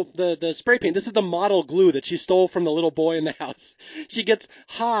model, the spray paint. This is the model glue that she stole from the little boy in the house. She gets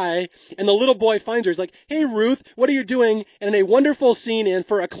high, and the little boy finds her. He's like, hey, Ruth, what are you doing? And in a wonderful scene in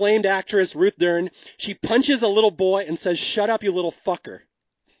for acclaimed actress Ruth Dern, she punches a little boy and says, shut up, you little fucker.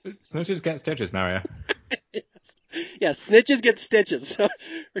 Snitches get stitches, Mario. Yes. Yeah, snitches get stitches.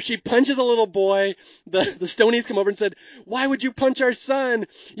 Or she punches a little boy. The Stonies come over and said, why would you punch our son?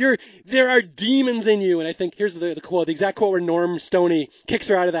 There are demons in you. And I think here's the quote, the exact quote where Norm Stoney kicks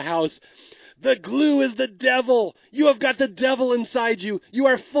her out of the house. The glue is the devil. You have got the devil inside you. You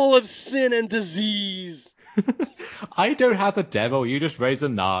are full of sin and disease. I don't have the devil. You just raise a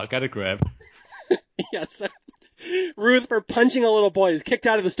narc. Get a grip. Yes. Ruth, for punching a little boy, is kicked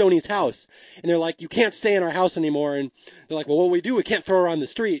out of the Stonies' house. And they're like, you can't stay in our house anymore. And they're like, well, what do we do? We can't throw her on the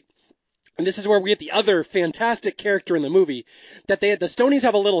street. And this is where we get the other fantastic character in the movie, that the Stonies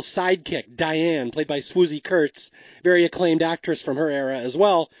have a little sidekick, Diane, played by Swoosie Kurtz, very acclaimed actress from her era as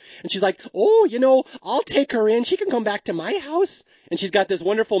well. And she's like, oh, I'll take her in. She can come back to my house. And she's got this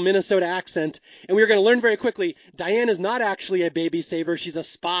wonderful Minnesota accent. And we're going to learn very quickly, Diane is not actually a baby saver. She's a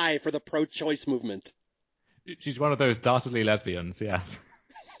spy for the pro-choice movement. She's one of those dastardly lesbians, yes.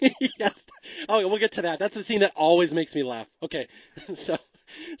 Yes. Oh, we'll get to that. That's the scene that always makes me laugh. Okay.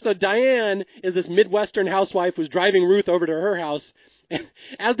 So Diane is this Midwestern housewife who's driving Ruth over to her house. And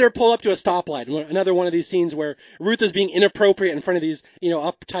as they're pulled up to a stoplight, another one of these scenes where Ruth is being inappropriate in front of these,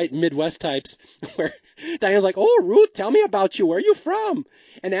 uptight Midwest types, where Diane's like, oh, Ruth, tell me about you. Where are you from?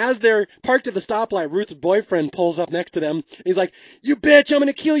 And as they're parked at the stoplight, Ruth's boyfriend pulls up next to them. And he's like, you bitch, I'm going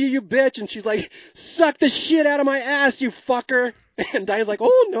to kill you, you bitch. And she's like, suck the shit out of my ass, you fucker. And Diane's like,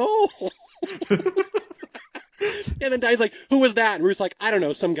 oh, no. And then Diane's like, who was that? And Ruth's like, I don't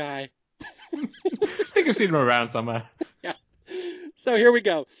know, some guy. I think I've seen him around somewhere. Yeah. So here we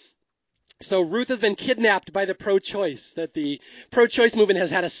go. So Ruth has been kidnapped by the pro-choice, that the pro-choice movement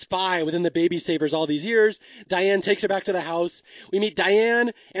has had a spy within the Baby Savers all these years. Diane takes her back to the house. We meet Diane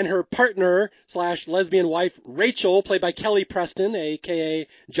and her partner / lesbian wife, Rachel, played by Kelly Preston, a.k.a.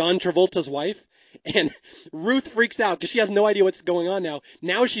 John Travolta's wife. And Ruth freaks out because she has no idea what's going on now.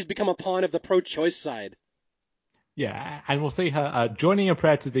 Now she's become a pawn of the pro-choice side. Yeah, and we'll see her joining a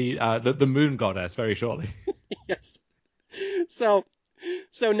prayer to the moon goddess very shortly. Yes. So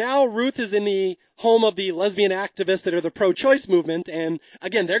So now Ruth is in the home of the lesbian activists that are the pro-choice movement, and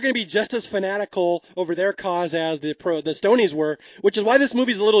again, they're going to be just as fanatical over their cause as the Stonies were, which is why this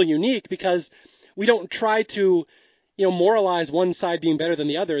movie's a little unique because we don't try to, moralize one side being better than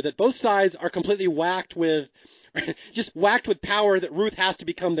the other. That both sides are completely whacked with, just whacked with power. That Ruth has to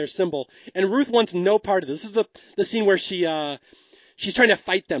become their symbol, and Ruth wants no part of this. This is the scene where she's trying to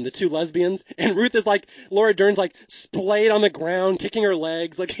fight them, the two lesbians, and Ruth is like, Laura Dern's like splayed on the ground, kicking her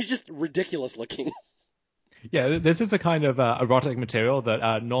legs, like she's just ridiculous looking. Yeah, this is a kind of erotic material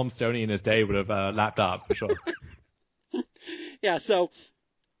that Norm Stoney in his day would have lapped up for sure. Yeah, so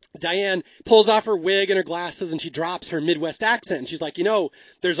Diane pulls off her wig and her glasses and she drops her Midwest accent. And she's like,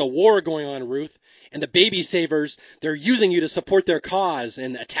 there's a war going on, Ruth, and the baby savers, they're using you to support their cause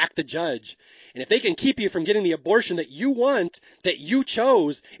and attack the judge. And if they can keep you from getting the abortion that you want, that you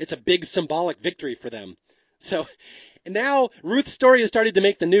chose, it's a big symbolic victory for them. So, and now Ruth's story has started to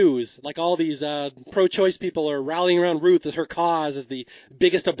make the news. Like all these pro-choice people are rallying around Ruth as her cause as the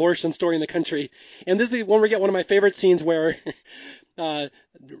biggest abortion story in the country. And this is when we get one of my favorite scenes where uh,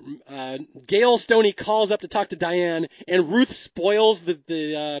 Gail Stoney calls up to talk to Diane, and Ruth spoils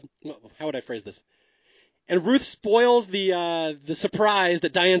how would I phrase this? And Ruth spoils the surprise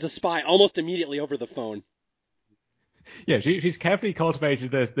that Diane's a spy almost immediately over the phone. Yeah, she's carefully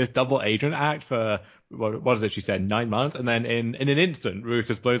cultivated this double agent act for what is it? She said 9 months, and then in an instant, Ruth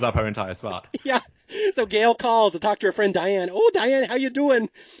just blows up her entire spot. Yeah. So Gail calls to talk to her friend Diane. Oh, Diane, how you doing?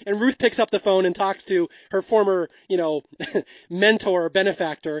 And Ruth picks up the phone and talks to her former, mentor or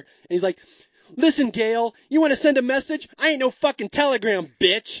benefactor. And he's like, "Listen, Gail, you want to send a message? I ain't no fucking telegram,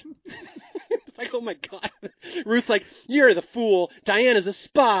 bitch." It's like, oh my God. Ruth's like, "You're the fool. Diane is a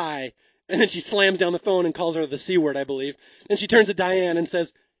spy." And then she slams down the phone and calls her the C word, I believe. Then she turns to Diane and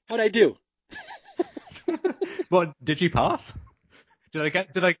says, "How'd I do?" What did she pass? Did I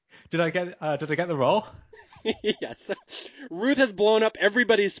get the role? Yes. Ruth has blown up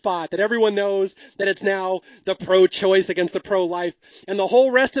everybody's spot, that everyone knows that it's now the pro-choice against the pro-life. And the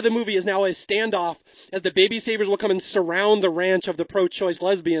whole rest of the movie is now a standoff as the baby savers will come and surround the ranch of the pro-choice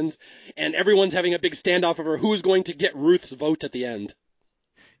lesbians. And everyone's having a big standoff over who's going to get Ruth's vote at the end.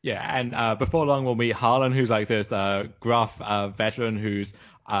 Yeah, and before long we'll meet Harlan, who's like this gruff veteran who's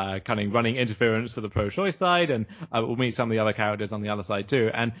kind of running interference for the pro-choice side, and we'll meet some of the other characters on the other side too.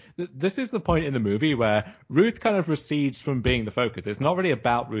 And this is the point in the movie where Ruth kind of recedes from being the focus. It's not really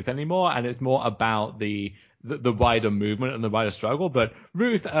about Ruth anymore, and it's more about the wider movement and the wider struggle. But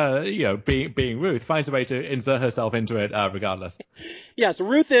Ruth, being Ruth, finds a way to insert herself into it regardless. Yes,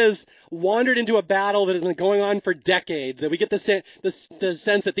 Ruth is wandered into a battle that has been going on for decades. That we get the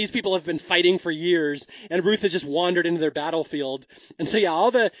sense that these people have been fighting for years, and Ruth has just wandered into their battlefield. And so, yeah,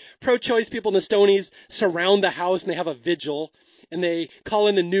 all the pro-choice people in the Stonies surround the house, and they have a vigil, and they call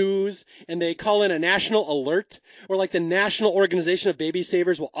in the news, and they call in a national alert, or like the National Organization of Baby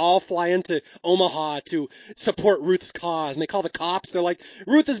Savers will all fly into Omaha to support Ruth's cause. And they call the cops. They're like,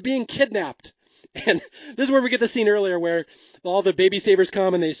 "Ruth is being kidnapped." And this is where we get the scene earlier where all the baby savers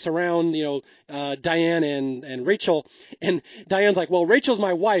come and they surround, Diane and Rachel. And Diane's like, "Well, Rachel's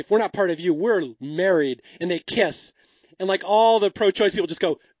my wife. We're not part of you. We're married." And they kiss. And like all the pro-choice people just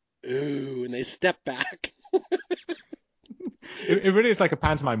go, "Ooh," and they step back. It really is like a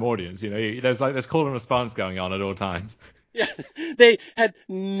pantomime audience, There's like this call and response going on at all times. Yeah, they had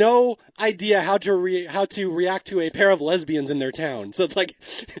no idea how to react to a pair of lesbians in their town. So it's like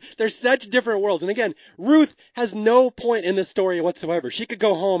there's such different worlds. And again, Ruth has no point in this story whatsoever. She could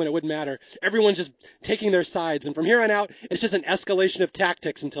go home and it wouldn't matter. Everyone's just taking their sides, and from here on out, it's just an escalation of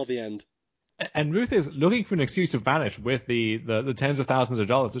tactics until the end. And Ruth is looking for an excuse to vanish with the tens of thousands of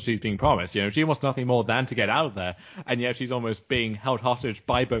dollars that she's being promised. She wants nothing more than to get out of there, and yet she's almost being held hostage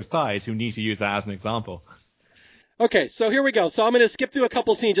by both sides who need to use that as an example. Okay, so here we go. So I'm going to skip through a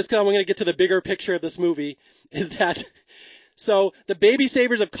couple scenes just because I'm going to get to the bigger picture of this movie. Is that so? The Baby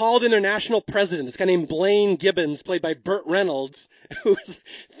Savers have called in their national president, this guy named Blaine Gibbons, played by Burt Reynolds, who's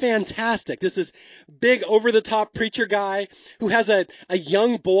fantastic. This is big, over-the-top preacher guy who has a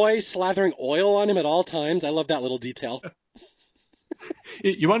young boy slathering oil on him at all times. I love that little detail.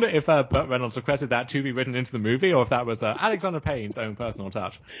 You wonder if Burt Reynolds requested that to be written into the movie, or if that was Alexander Payne's own personal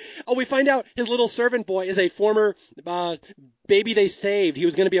touch. Oh, we find out his little servant boy is a former baby they saved. He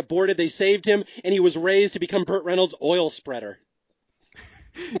was going to be aborted. They saved him, and he was raised to become Burt Reynolds' oil spreader.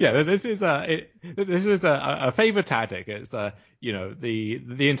 Yeah, this is a favorite tactic. It's the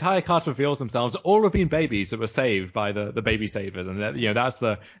entire cast reveals themselves. All have been babies that were saved by the baby savers, and that's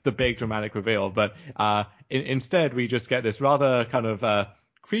the big dramatic reveal. But instead, we just get this rather kind of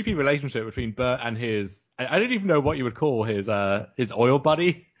creepy relationship between Bert and I don't even know what you would call his oil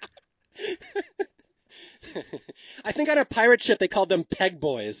buddy. I think on a pirate ship they called them peg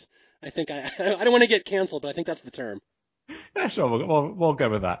boys. I don't want to get canceled, but I think that's the term. Yeah, sure, we'll go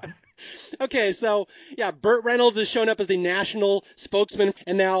with that. Okay, so yeah, Burt Reynolds has shown up as the national spokesman,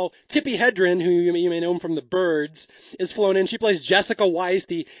 and now Tippi Hedren, who you may know him from The Birds, is flown in. She plays Jessica Weiss,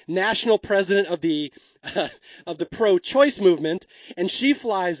 the national president of the of the pro-choice movement, and she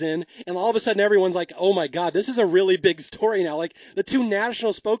flies in, and all of a sudden everyone's like, "Oh my God, this is a really big story now!" Like the two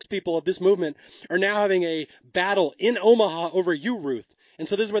national spokespeople of this movement are now having a battle in Omaha over you, Ruth. And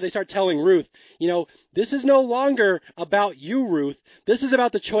so this is where they start telling Ruth, this is no longer about you, Ruth. This is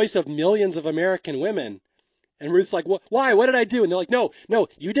about the choice of millions of American women. And Ruth's like, why? What did I do? And they're like, no,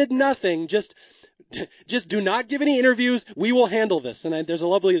 you did nothing. Just do not give any interviews. We will handle this. And there's a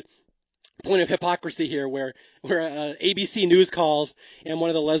lovely point of hypocrisy here where ABC News calls and one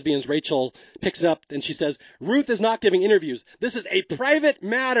of the lesbians, Rachel, picks it up and she says, Ruth is not giving interviews. This is a private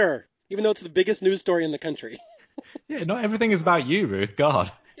matter, even though it's the biggest news story in the country. Yeah, not everything is about you, Ruth. God.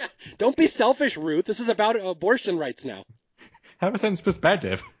 Yeah, don't be selfish, Ruth. This is about abortion rights now. Have a sense of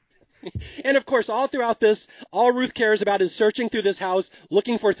perspective. And of course, all throughout this, all Ruth cares about is searching through this house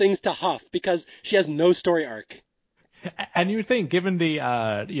looking for things to huff because she has no story arc. And you would think, given the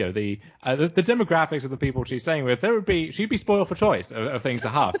the demographics of the people she's staying with, she'd be spoiled for choice of things to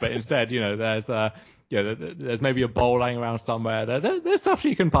huff. But instead, there's maybe a bowl lying around somewhere. There's stuff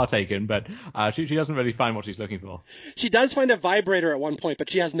she can partake in, but she doesn't really find what she's looking for. She does find a vibrator at one point,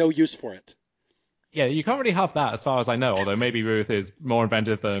 but she has no use for it. Yeah, you can't really huff that as far as I know, although maybe Ruth is more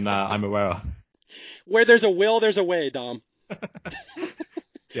inventive than I'm aware of. Where there's a will, there's a way, Dom.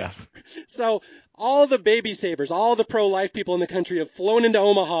 Yes. So all the baby savers, all the pro-life people in the country have flown into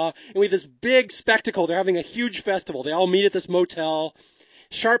Omaha, and we have this big spectacle. They're having a huge festival. They all meet at this motel.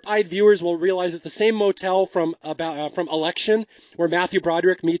 Sharp-eyed viewers will realize it's the same motel from Election, where Matthew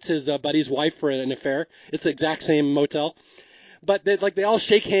Broderick meets his buddy's wife for an affair. It's the exact same motel. But they all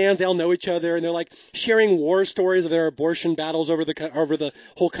shake hands, they all know each other, and they're like sharing war stories of their abortion battles over the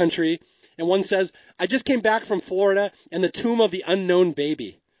whole country. And one says, "I just came back from Florida and the tomb of the unknown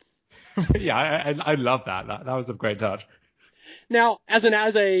baby." Yeah, I love that. That was a great touch. Now, as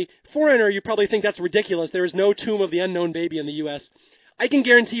a foreigner, you probably think that's ridiculous. There is no tomb of the unknown baby in the U.S. I can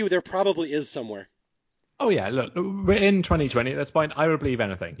guarantee you there probably is somewhere. Oh yeah, look, we're in 2020 at this point. I would believe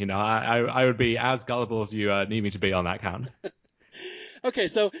anything. I would be as gullible as you need me to be on that count. Okay,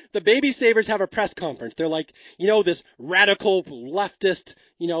 so the baby savers have a press conference. They're like, this radical leftist,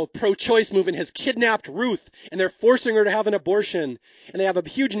 pro-choice movement has kidnapped Ruth, and they're forcing her to have an abortion. And they have a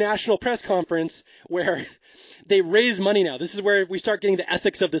huge national press conference where they raise money now. This is where we start getting the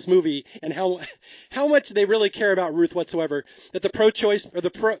ethics of this movie and how much they really care about Ruth whatsoever. That the pro-choice or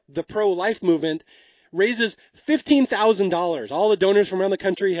the pro-life movement raises $15,000. All the donors from around the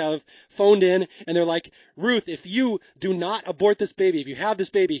country have phoned in, and they're like, Ruth, if you do not abort this baby, if you have this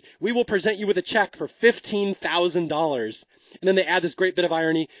baby, we will present you with a check for $15,000. And then they add this great bit of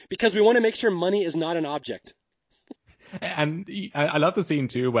irony, because we want to make sure money is not an object. And I love the scene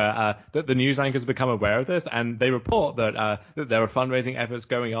too where the news anchors become aware of this and they report that there are fundraising efforts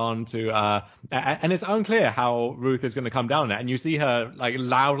going on and it's unclear how Ruth is going to come down on it. And you see her like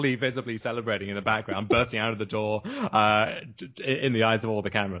loudly, visibly celebrating in the background, bursting out of the door in the eyes of all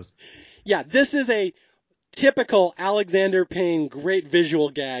the cameras. Yeah, this is a typical Alexander Payne great visual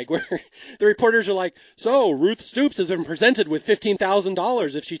gag where the reporters are like, so Ruth Stoops has been presented with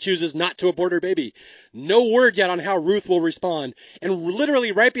 $15,000 if she chooses not to abort her baby. No word yet on how Ruth will respond. And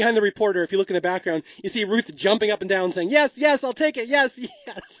literally right behind the reporter, if you look in the background, you see Ruth jumping up and down saying, yes, yes, I'll take it. Yes,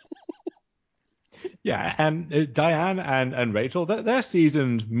 yes. Yeah, and Diane and Rachel, they're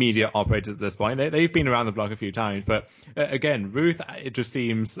seasoned media operators at this point. They've been around the block a few times, but again, Ruth, it just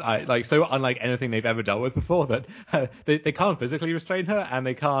seems like so unlike anything they've ever dealt with before that they can't physically restrain her and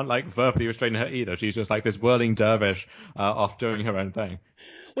they can't like verbally restrain her either. She's just like this whirling dervish off doing her own thing.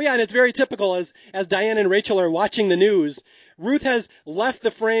 Well, yeah, and it's very typical as Diane and Rachel are watching the news. Ruth has left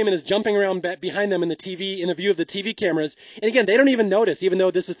the frame and is jumping around behind them in the view of the TV cameras. And again, they don't even notice, even though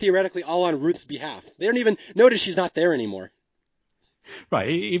this is theoretically all on Ruth's behalf. They don't even notice she's not there anymore. Right,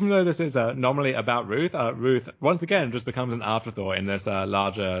 even though this is normally about Ruth, Ruth once again just becomes an afterthought in this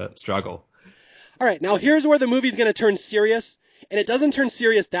larger struggle. All right, now here's where the movie's going to turn serious. And it doesn't turn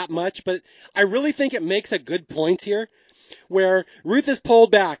serious that much, but I really think it makes a good point here, where Ruth is pulled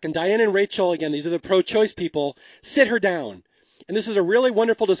back and Diane and Rachel, again, these are the pro-choice people, sit her down. And this is a really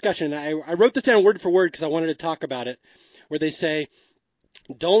wonderful discussion. I wrote this down word for word because I wanted to talk about it, where they say,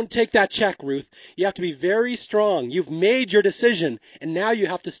 Don't take that check, Ruth. You have to be very strong. You've made your decision, and now you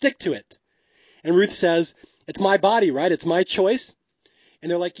have to stick to it. And Ruth says, it's my body, right? It's my choice. And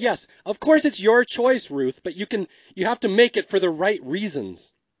they're like, yes, of course it's your choice, Ruth, but you have to make it for the right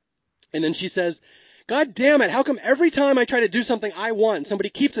reasons. And then she says, God damn it, how come every time I try to do something I want, somebody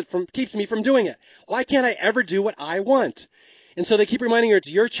keeps me from doing it? Why can't I ever do what I want? And so they keep reminding her, it's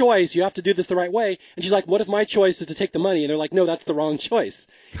your choice, you have to do this the right way. And she's like, what if my choice is to take the money? And they're like, no, that's the wrong choice.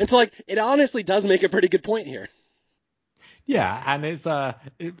 And so like, it honestly does make a pretty good point here. Yeah, and it's a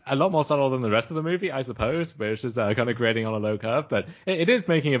lot more subtle than the rest of the movie, I suppose, which is kind of grading on a low curve. But it is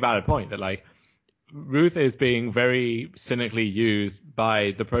making a valid point that, like, Ruth is being very cynically used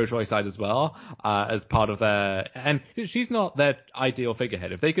by the pro-choice side as well, as part of their, and she's not their ideal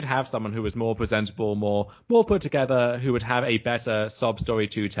figurehead. If they could have someone who was more presentable, more put together, who would have a better sob story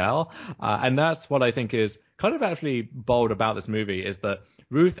to tell, and that's what I think is kind of actually bold about this movie, is that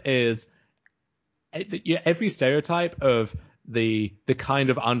Ruth is every stereotype of the kind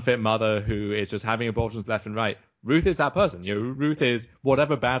of unfit mother who is just having abortions left and right. Ruth is that person. Ruth is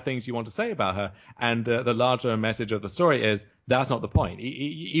whatever bad things you want to say about her. And the larger message of the story is that's not the point.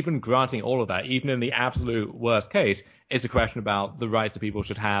 Even granting all of that, even in the absolute worst case, it's a question about the rights that people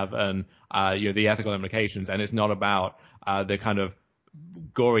should have and the ethical implications. And it's not about the kind of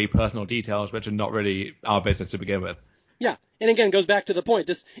gory personal details, which are not really our business to begin with. Yeah, and again, it goes back to the point.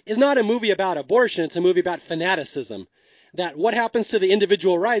 This is not a movie about abortion, it's a movie about fanaticism. That what happens to the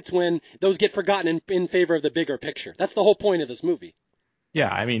individual rights when those get forgotten in favor of the bigger picture. That's the whole point of this movie. Yeah,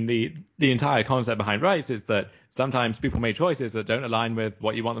 I mean, the entire concept behind rights is that sometimes people make choices that don't align with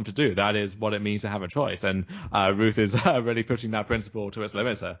what you want them to do. That is what it means to have a choice. And Ruth is really pushing that principle to its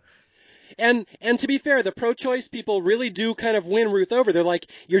limits here. And to be fair, the pro-choice people really do kind of win Ruth over. They're like,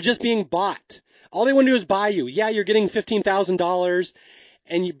 you're just being bought. All they want to do is buy you. Yeah, you're getting $15,000,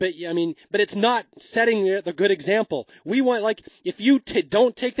 but it's not setting the good example. We want, like, if you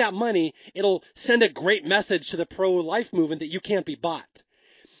don't take that money, it'll send a great message to the pro-life movement that you can't be bought.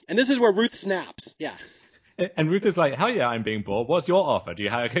 And this is where Ruth snaps. Yeah. And Ruth is like, hell yeah, I'm being bought. What's your offer? Do you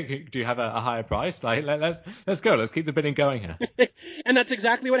have a higher price? Like, let's go. Let's keep the bidding going here. And that's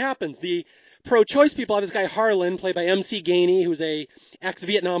exactly what happens. The pro-choice people have this guy Harlan, played by MC Gainey, who's a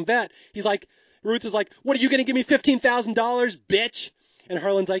ex-Vietnam vet. He's like, Ruth is like, what, are you going to give me $15,000, bitch? And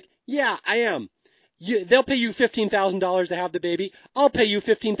Harlan's like, yeah, I am. They'll pay you $15,000 to have the baby. I'll pay you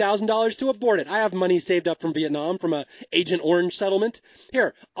 $15,000 to abort it. I have money saved up from Vietnam from a Agent Orange settlement.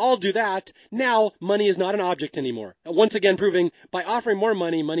 Here, I'll do that. Now, money is not an object anymore. Once again, proving by offering more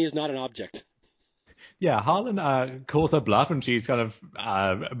money, money is not an object. Yeah, Harlan calls her bluff, and she's kind of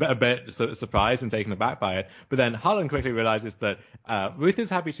a bit surprised and taken aback by it. But then Harlan quickly realizes that Ruth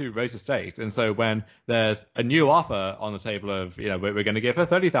is happy to raise the stakes, and so when there's a new offer on the table of, we're going to give her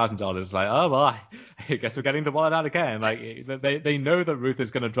 $30,000, it's like, oh well, I guess we're getting the wallet out again. Like they know that Ruth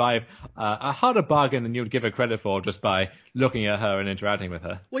is going to drive a harder bargain than you would give her credit for just by looking at her and interacting with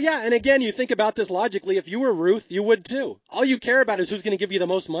her. Well, yeah, and again, you think about this logically. If you were Ruth, you would too. All you care about is who's going to give you the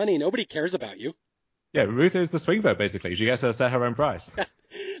most money. Nobody cares about you. Yeah, Ruth is the swing vote, basically. She gets to set her own price.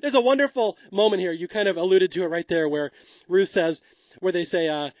 There's a wonderful moment here. You kind of alluded to it right there where they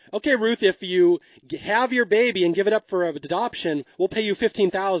say, okay, Ruth, if you have your baby and give it up for adoption, we'll pay you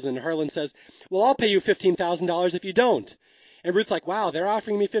 $15,000. Harlan says, well, I'll pay you $15,000 if you don't. And Ruth's like, wow, they're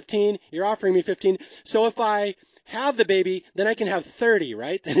offering me 15, you're offering me 15. So if I have the baby, then I can have 30,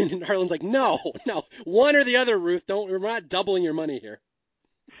 right? And Harlan's like, no, one or the other, Ruth. We're not doubling your money here.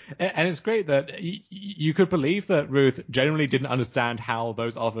 And it's great that you could believe that Ruth generally didn't understand how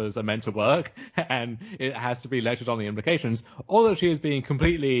those offers are meant to work, and it has to be lectured on the implications, or that she is being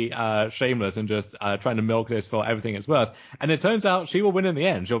completely shameless and just trying to milk this for everything it's worth. And it turns out she will win in the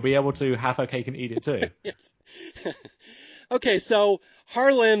end. She'll be able to have her cake and eat it too. Yes. Okay, so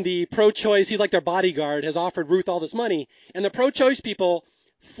Harlan, the pro-choice, he's like their bodyguard, has offered Ruth all this money, and the pro-choice people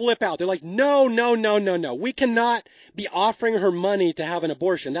flip out. They're like, no. We cannot be offering her money to have an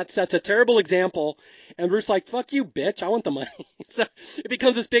abortion. That sets a terrible example. And Ruth's like, fuck you, bitch. I want the money. So it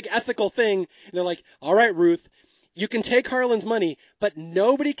becomes this big ethical thing. And they're like, all right, Ruth, you can take Harlan's money, but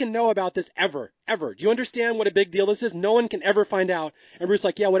nobody can know about this ever. Do you understand what a big deal this is? No one can ever find out. And Ruth's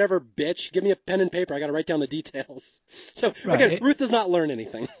like, yeah, whatever, bitch. Give me a pen and paper. I got to write down the details. So again, Ruth does not learn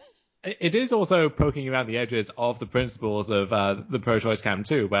anything. It is also poking around the edges of the principles of the pro-choice camp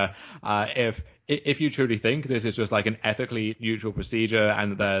too, where if you truly think this is just like an ethically neutral procedure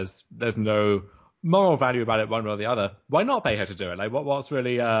and there's no moral value about it one way or the other, why not pay her to do it? Like, what's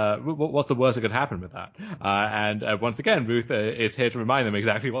the worst that could happen with that? And once again, Ruth is here to remind them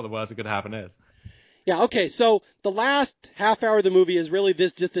exactly what the worst that could happen is. Yeah, okay, so the last half hour of the movie is really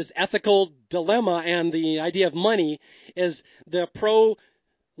just this ethical dilemma, and the idea of money is the pro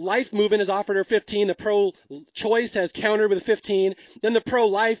life movement has offered her 15. The pro choice has countered with 15. Then the pro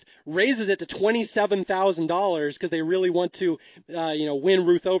life raises it to $27,000 because they really want to, win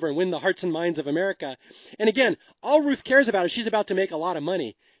Ruth over and win the hearts and minds of America. And again, all Ruth cares about is she's about to make a lot of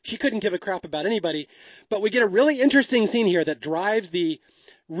money. She couldn't give a crap about anybody. But we get a really interesting scene here that drives the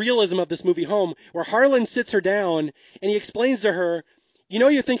realism of this movie home, where Harlan sits her down and he explains to her,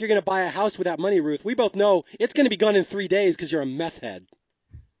 you think you're going to buy a house with that money, Ruth. We both know it's going to be gone in 3 days because you're a meth head.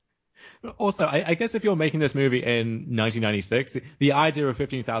 Also, I guess if you're making this movie in 1996, the idea of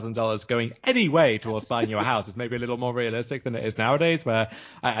 $15,000 going any way towards buying you a house is maybe a little more realistic than it is nowadays, where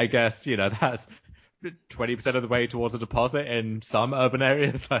I guess, that's 20% of the way towards a deposit in some urban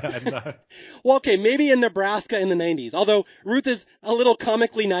areas. I don't know. Well, okay, maybe in Nebraska in the 90s. Although Ruth is a little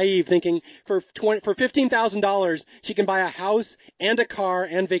comically naive, thinking for $15,000 she can buy a house and a car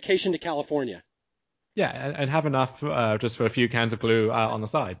and vacation to California. Yeah, and have enough just for a few cans of glue on the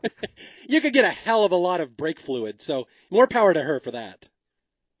side. You could get a hell of a lot of brake fluid, so more power to her for that.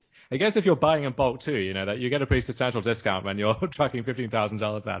 I guess if you're buying in bulk too, that you get a pretty substantial discount when you're chucking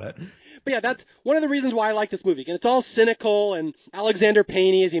 $15,000 at it. But yeah, that's one of the reasons why I like this movie. And it's all cynical and Alexander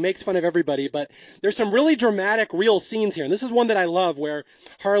Payne as he makes fun of everybody, but there's some really dramatic, real scenes here. And this is one that I love where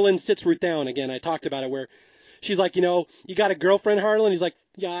Harlan sits Ruth down. Again, I talked about it, where she's like, you got a girlfriend, Harlan? He's like,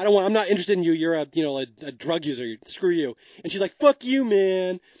 yeah, I'm not interested in you. You're a drug user. Screw you. And she's like, fuck you,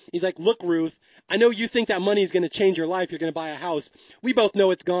 man. He's like, look, Ruth, I know you think that money is going to change your life. You're going to buy a house. We both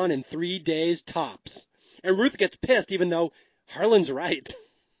know it's gone in 3 days tops. And Ruth gets pissed, even though Harlan's right.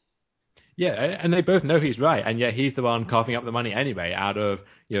 Yeah, and they both know he's right, and yet he's the one coughing up the money anyway, out of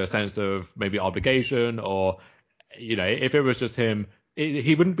a sense of maybe obligation, or if it was just him,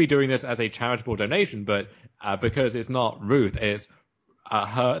 he wouldn't be doing this as a charitable donation, but because it's not Ruth, it's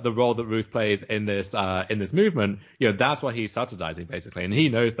the role that Ruth plays in this movement, that's what he's subsidizing basically, and he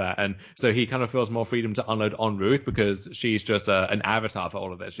knows that, and so he kind of feels more freedom to unload on Ruth because she's just an avatar for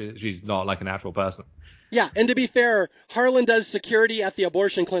all of this. She's not like an actual person. Yeah, and to be fair, Harlan does security at the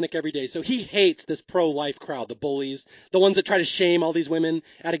abortion clinic every day, so he hates this pro-life crowd, the bullies, the ones that try to shame all these women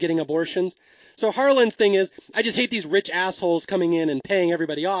out of getting abortions. So Harlan's thing is, I just hate these rich assholes coming in and paying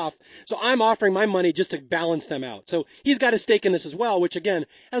everybody off, so I'm offering my money just to balance them out. So he's got a stake in this as well, which again,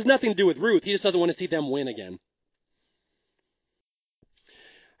 has nothing to do with Ruth. He just doesn't want to see them win again.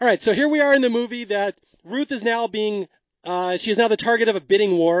 All right, so here we are in the movie that Ruth is now she is now the target of a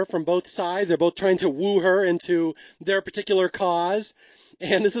bidding war from both sides. They're both trying to woo her into their particular cause.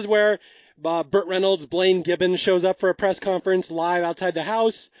 And this is where Burt Reynolds, Blaine Gibbons shows up for a press conference live outside the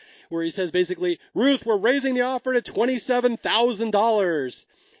house, where he says basically, Ruth, we're raising the offer to $27,000.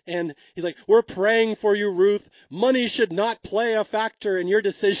 And he's like, we're praying for you, Ruth. Money should not play a factor in your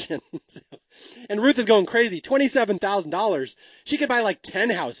decisions. And Ruth is going crazy. $27,000. She could buy like 10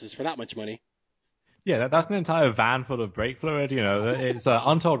 houses for that much money. Yeah, that's an entire van full of brake fluid. It's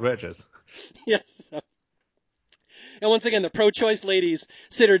untold riches. Yes. And once again, the pro-choice ladies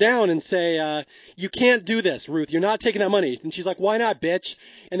sit her down and say, you can't do this, Ruth. You're not taking that money. And she's like, why not, bitch?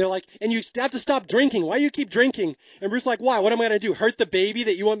 And they're like, and you have to stop drinking. Why do you keep drinking? And Ruth's like, why? What am I going to do? Hurt the baby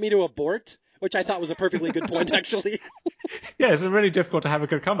that you want me to abort? Which I thought was a perfectly good point, actually. Yeah, it's really difficult to have a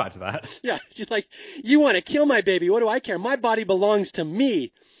good comeback to that. Yeah, she's like, you want to kill my baby. What do I care? My body belongs to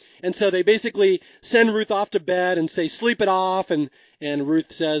me. And so they basically send Ruth off to bed and say, sleep it off. And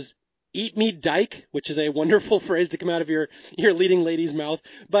Ruth says, eat me, dyke, which is a wonderful phrase to come out of your leading lady's mouth.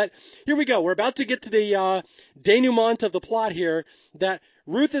 But here we go. We're about to get to the denouement of the plot here, that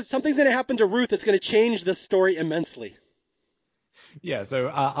something's going to happen to Ruth that's going to change this story immensely. Yeah, so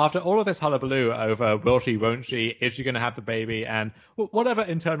after all of this hullabaloo over will she, won't she, is she going to have the baby, and whatever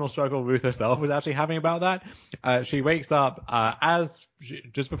internal struggle Ruth herself was actually having about that, she wakes up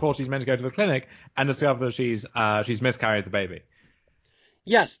just before she's meant to go to the clinic and discovers that she's miscarried the baby.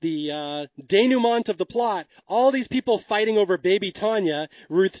 Yes, the denouement of the plot, all these people fighting over baby Tanya,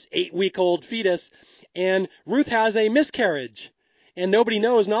 Ruth's 8-week-old fetus, and Ruth has a miscarriage, and nobody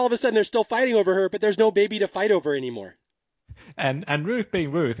knows, and all of a sudden they're still fighting over her, but there's no baby to fight over anymore. And Ruth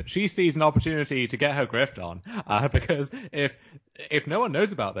being Ruth, she sees an opportunity to get her grift on, because if no one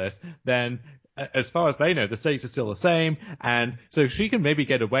knows about this, then as far as they know, the stakes are still the same, and so she can maybe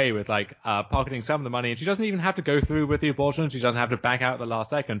get away with pocketing some of the money, and she doesn't even have to go through with the abortion. She doesn't have to back out at the last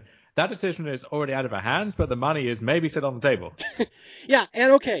second. That decision is already out of her hands, but the money is maybe still on the table. Yeah,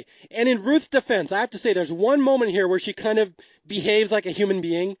 and okay, and in Ruth's defense, I have to say there's one moment here where she kind of behaves like a human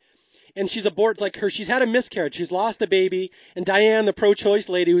being. and she's she's had a miscarriage. She's lost the baby, and Diane, the pro-choice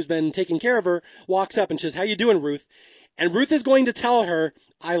lady who's been taking care of her, walks up and says, "How you doing, Ruth?" And Ruth is going to tell her,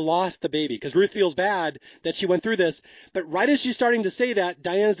 "I lost the baby," because Ruth feels bad that she went through this. But right as she's starting to say that,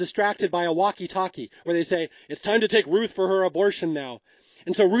 Diane's distracted by a walkie-talkie where they say, "It's time to take Ruth for her abortion now."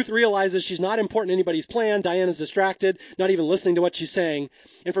 And so Ruth realizes she's not important in anybody's plan. Diane is distracted, not even listening to what she's saying.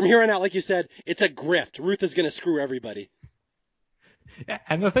 And from here on out, like you said, it's a grift. Ruth is going to screw everybody.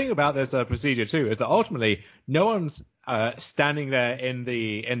 And the thing about this procedure too is that ultimately no one's standing there in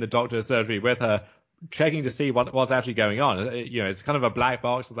the doctor's surgery with her, checking to see what's actually going on. It's kind of a black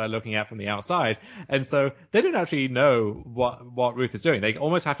box that they're looking at from the outside, and so they don't actually know what Ruth is doing. They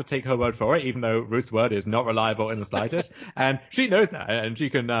almost have to take her word for it, even though Ruth's word is not reliable in the slightest. And she knows that, and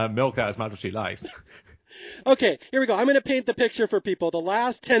she can milk that as much as she likes. Okay, here we go. I'm going to paint the picture for people. The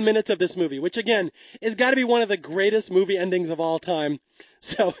last 10 minutes of this movie, which again is got to be one of the greatest movie endings of all time.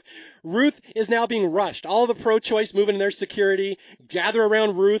 So Ruth is now being rushed. All the pro-choice movement and their security gather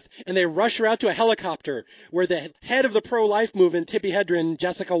around Ruth, and they rush her out to a helicopter where the head of the pro-life movement, Tippi Hedren,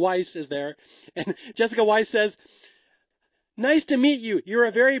 Jessica Weiss, is there. And Jessica Weiss says, "Nice to meet you. You're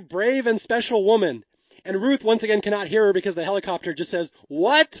a very brave and special woman." And Ruth once again cannot hear her because the helicopter just says,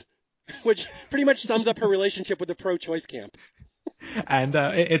 "What?" Which pretty much sums up her relationship with the pro-choice camp. And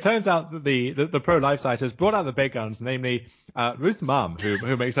it turns out that the pro-life site has brought out the big guns, namely Ruth's mum,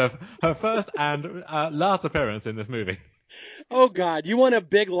 who makes her first and last appearance in this movie. Oh, God, you want a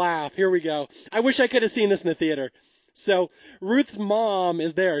big laugh. Here we go. I wish I could have seen this in the theater. So Ruth's mom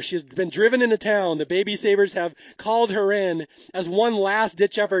is there. She's been driven into town. The baby savers have called her in as one last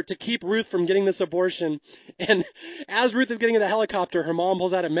ditch effort to keep Ruth from getting this abortion. And as Ruth is getting in the helicopter, her mom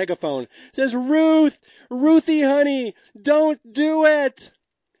pulls out a megaphone, says, "Ruth, Ruthie, honey, don't do it."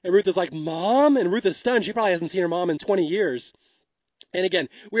 And Ruth is like, "Mom?" And Ruth is stunned. She probably hasn't seen her mom in 20 years. And again,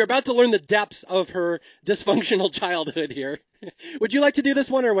 we're about to learn the depths of her dysfunctional childhood here. Would you like to do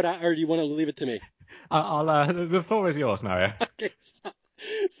this one, or do you want to leave it to me? The floor is yours, Mario. Okay,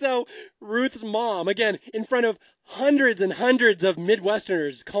 so Ruth's mom, again, in front of hundreds and hundreds of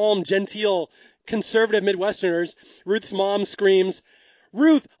Midwesterners, calm, genteel, conservative Midwesterners, Ruth's mom screams,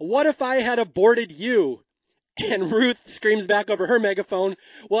 "Ruth, what if I had aborted you?" And Ruth screams back over her megaphone,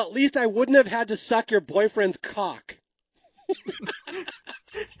 "Well, at least I wouldn't have had to suck your boyfriend's cock."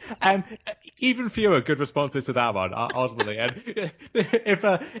 And even fewer good responses to that one, ultimately. And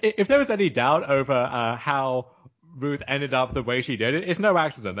if there was any doubt over how Ruth ended up the way she did, it's no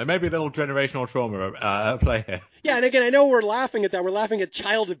accident. There may be a little generational trauma at play here. Yeah, and again, I know we're laughing at that. We're laughing at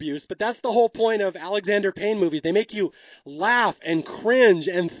child abuse, but that's the whole point of Alexander Payne movies. They make you laugh and cringe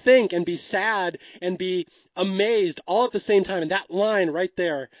and think and be sad and be amazed all at the same time. And that line right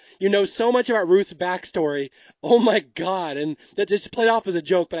there, you know so much about Ruth's backstory. Oh my God. And that just played off as a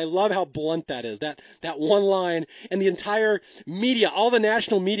joke, but I love how blunt that is. That one line, and the entire media, all the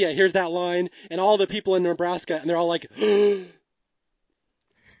national media hears that line, and all the people in Nebraska, and they're all like,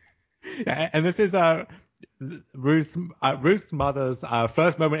 And this is Ruth's mother's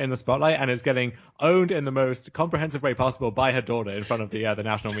first moment in the spotlight, and is getting owned in the most comprehensive way possible by her daughter in front of the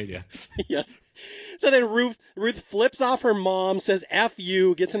national media. Yes. So then Ruth flips off her mom, says "F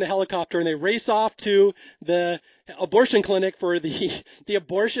you," gets in the helicopter, and they race off to the abortion clinic for the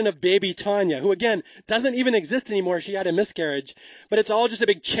abortion of baby Tanya, who again doesn't even exist anymore. She had a miscarriage, but it's all just a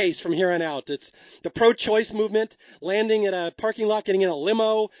big chase from here on out. It's the pro-choice movement landing at a parking lot, getting in a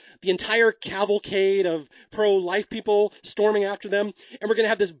limo, the entire cavalcade of pro-life people storming after them, and we're gonna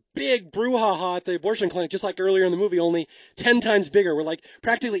have this big brouhaha at the abortion clinic, just like earlier in the movie, only 10 times bigger. We're like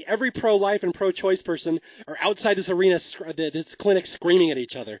practically every pro-life and pro-choice person are outside this arena, this clinic, screaming at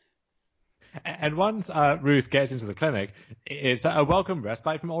each other. And once Ruth gets into the clinic, it's a welcome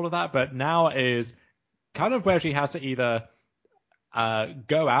respite from all of that, but now is kind of where she has to either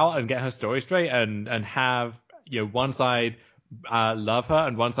go out and get her story straight and have one side love her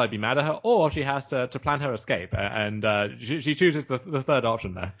and one side be mad at her, or she has to plan her escape, and she chooses the third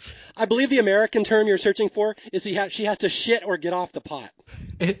option there. I believe the American term you're searching for is she has to shit or get off the pot.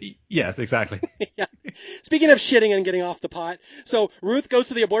 Yes, exactly. Yeah. Speaking of shitting and getting off the pot, so Ruth goes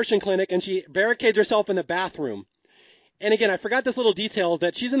to the abortion clinic and she barricades herself in the bathroom. And again, I forgot this little detail, is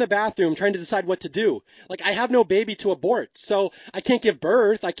that she's in the bathroom trying to decide what to do. Like, I have no baby to abort, so I can't give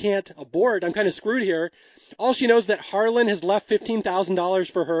birth, I can't abort, I'm kind of screwed here. All she knows is that Harlan has left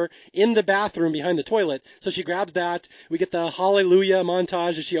 $15,000 for her in the bathroom behind the toilet, so she grabs that. We get the hallelujah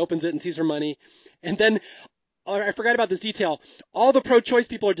montage as she opens it and sees her money. And then, I forgot about this detail, all the pro-choice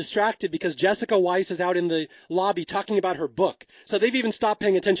people are distracted because Jessica Weiss is out in the lobby talking about her book. So they've even stopped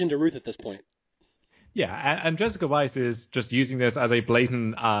paying attention to Ruth at this point. Yeah, and Jessica Weiss is just using this as a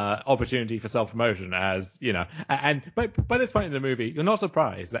blatant opportunity for self-promotion, as you know. But by this point in the movie, you're not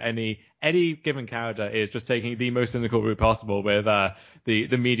surprised that any given character is just taking the most cynical route possible with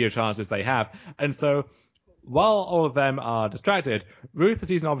the media chances they have, and so while all of them are distracted, Ruth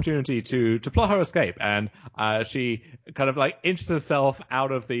sees an opportunity to plot her escape, and she kind of like inches herself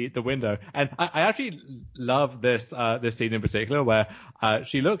out of the window. And I actually love this scene in particular, where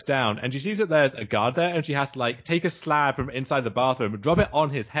she looks down and she sees that there's a guard there, and she has to like take a slab from inside the bathroom, drop it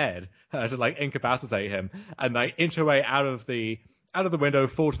on his head to like incapacitate him, and like inch her way out of the window,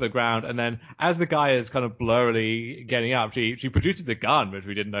 fall to the ground, and then as the guy is kind of blurrily getting up, she produces a gun, which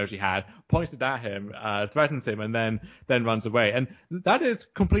we didn't know she had, points it at him, threatens him, and then runs away. And that is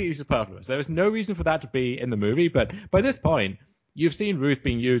completely superfluous. There is no reason for that to be in the movie, but by this point, you've seen Ruth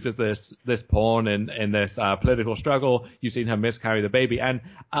being used as this pawn in this political struggle. You've seen her miscarry the baby, and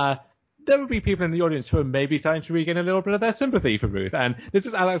there will be people in the audience who are maybe starting to regain a little bit of their sympathy for Ruth. And this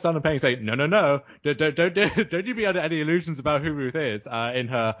is Alexander Payne saying, no, don't you be under any illusions about who Ruth is in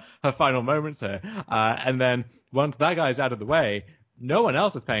her final moments here. And then once that guy's out of the way, no one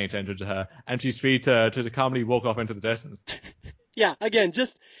else is paying attention to her, and she's free to calmly walk off into the distance. Yeah, again,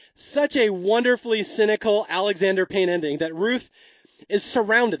 just such a wonderfully cynical Alexander Payne ending that Ruth is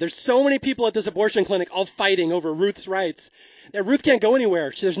surrounded. There's so many people at this abortion clinic all fighting over Ruth's rights that Ruth can't go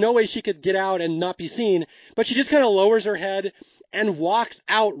anywhere. There's no way she could get out and not be seen, but she just kind of lowers her head and walks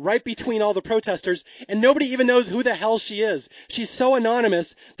out right between all the protesters, and nobody even knows who the hell she is. She's so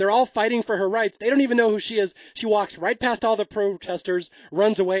anonymous. They're all fighting for her rights. They don't even know who she is. She walks right past all the protesters,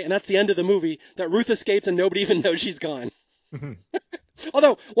 runs away, and that's the end of the movie, that Ruth escapes and nobody even knows she's gone.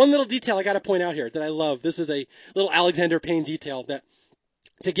 Although, one little detail I got to point out here that I love. This is a little Alexander Payne detail, that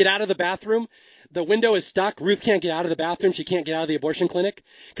to get out of the bathroom, the window is stuck. Ruth can't get out of the bathroom. She can't get out of the abortion clinic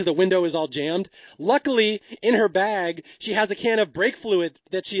because the window is all jammed. Luckily, in her bag, she has a can of brake fluid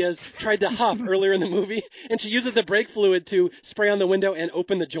that she has tried to huff earlier in the movie, and she uses the brake fluid to spray on the window and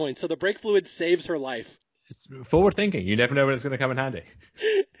open the joint. So the brake fluid saves her life. It's forward thinking. You never know when it's going to come in handy.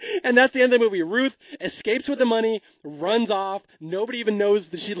 And that's the end of the movie. Ruth escapes with the money, runs off. Nobody even knows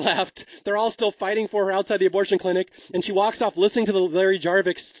that she left. They're all still fighting for her outside the abortion clinic. And she walks off listening to the Larry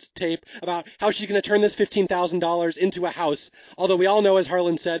Jarvik tape about how she's going to turn this $15,000 into a house. Although we all know, as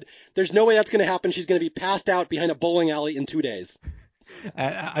Harlan said, there's no way that's going to happen. She's going to be passed out behind a bowling alley in 2 days.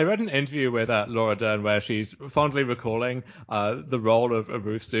 I read an interview with Laura Dern where she's fondly recalling the role of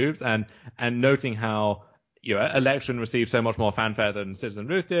Ruth Stoops, and noting how Election received so much more fanfare than Citizen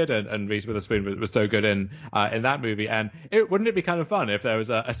Ruth did, and Reese Witherspoon was so good in that movie. And wouldn't it be kind of fun if there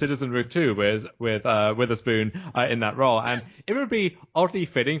was a Citizen Ruth 2 with Witherspoon in that role? And it would be oddly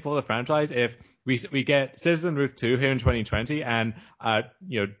fitting for the franchise if we get Citizen Ruth 2 here in 2020, and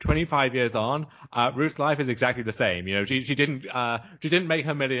 25 years on, Ruth's life is exactly the same. She didn't make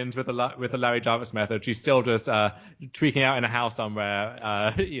her millions with the Larry Jarvis method. She's still just tweaking out in a house somewhere,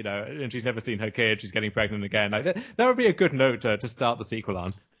 and she's never seen her kid. She's getting pregnant again. Like that would be a good note to start the sequel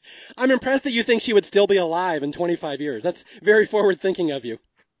on. I'm impressed that you think she would still be alive in 25 years. That's very forward thinking of you.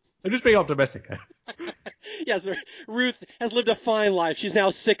 I'm just being optimistic. Yes, Ruth has lived a fine life. She's now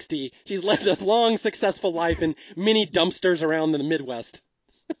 60. She's lived a long, successful life in many dumpsters around the Midwest.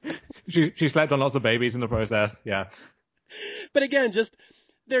 She slept on lots of babies in the process. Yeah. But again,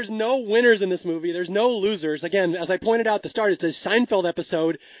 there's no winners in this movie. There's no losers. Again, as I pointed out at the start, it's a Seinfeld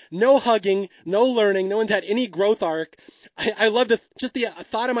episode. No hugging, no learning. No one's had any growth arc. I love the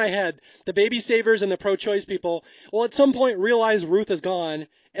thought in my head. The baby savers and the pro-choice people will at some point realize Ruth is gone,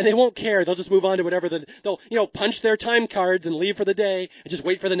 and they won't care. They'll just move on to whatever. They'll punch their time cards and leave for the day and just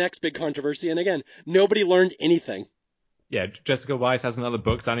wait for the next big controversy. And again, nobody learned anything. Yeah, Jessica Weiss has another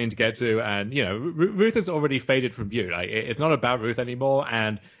book signing to get to, and Ruth has already faded from view. Like, it's not about Ruth anymore,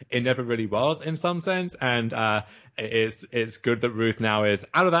 and it never really was in some sense. And it's good that Ruth now is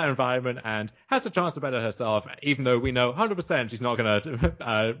out of that environment and has a chance to better herself, even though we know 100% she's not going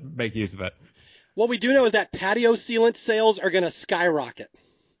to make use of it. What we do know is that patio sealant sales are going to skyrocket.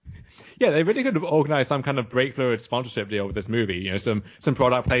 Yeah, they really could have organized some kind of brake fluid sponsorship deal with this movie. Some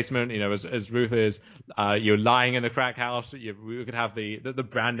product placement. As Ruth is, lying in the crack house. We could have the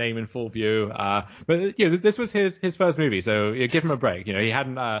brand name in full view. But this was his first movie, so give him a break. He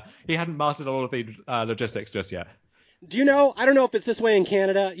hadn't mastered all of the logistics just yet. Do you know? I don't know if it's this way in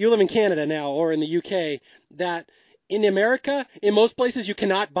Canada. You live in Canada now, or in the UK. That in America, in most places, you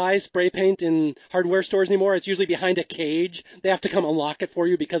cannot buy spray paint in hardware stores anymore. It's usually behind a cage. They have to come unlock it for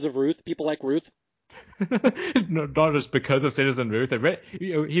you because of Ruth. People like Ruth. Not just because of Citizen Ruth.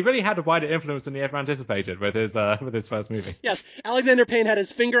 He really had a wider influence than he ever anticipated with his first movie. Yes, Alexander Payne had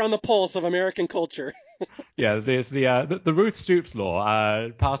his finger on the pulse of American culture. Yeah, it's the Ruth Stoops law,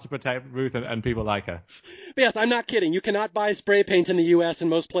 passed to protect Ruth and people like her. But yes, I'm not kidding. You cannot buy spray paint in the U.S. in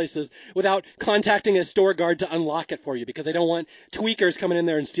most places without contacting a store guard to unlock it for you because they don't want tweakers coming in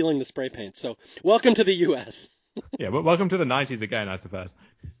there and stealing the spray paint. So welcome to the U.S. Yeah, well, welcome to the 90s again, I suppose.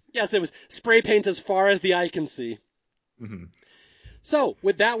 Yes, it was spray paint as far as the eye can see. Hmm. So,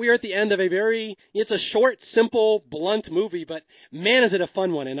 with that, we are at the end of it's a short, simple, blunt movie, but man, is it a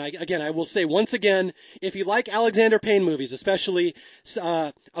fun one. And I will say once again, if you like Alexander Payne movies, especially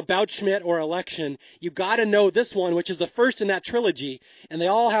About Schmidt or Election, you gotta know this one, which is the first in that trilogy, and they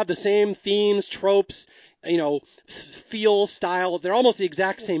all have the same themes, tropes, feel, style. They're almost the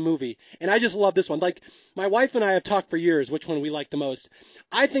exact same movie. And I just love this one. Like, my wife and I have talked for years which one we like the most.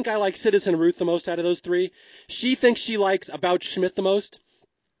 I think I like Citizen Ruth the most out of those three. She thinks she likes About Schmidt the most,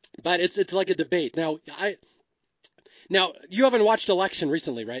 but it's like a debate. Now you haven't watched Election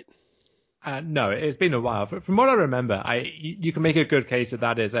recently, right? No, it's been a while. From what I remember, you can make a good case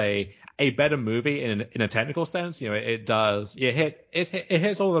that is a better movie in a technical sense. It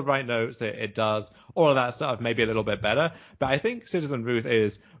hits all the right notes. It does all of that stuff maybe a little bit better. But I think Citizen Ruth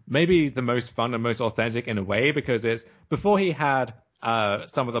is maybe the most fun and most authentic in a way because it's before he had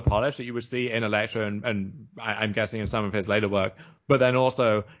some of the polish that you would see in Election and I'm guessing in some of his later work, but then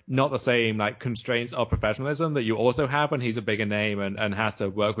also not the same like constraints of professionalism that you also have when he's a bigger name and has to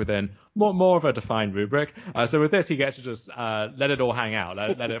work within more of a defined rubric. So with this, he gets to just let it all hang out,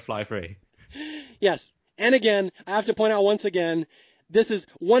 let it fly free. Yes. And again, I have to point out once again, this is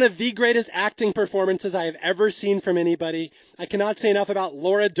one of the greatest acting performances I have ever seen from anybody. I cannot say enough about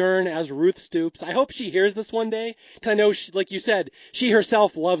Laura Dern as Ruth Stoops. I hope she hears this one day, because I know, like you said, she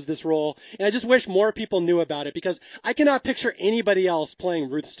herself loves this role, and I just wish more people knew about it, because I cannot picture anybody else playing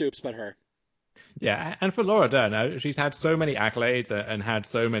Ruth Stoops but her. Yeah, and for Laura Dern, she's had so many accolades and had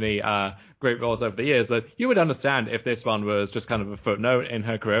so many great roles over the years that you would understand if this one was just kind of a footnote in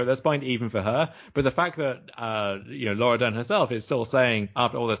her career at this point, even for her. But the fact that Laura Dern herself is still saying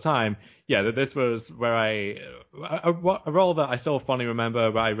after all this time, yeah, that this was where a role that I still fondly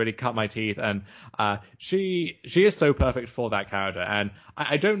remember, where I really cut my teeth, and she is so perfect for that character. And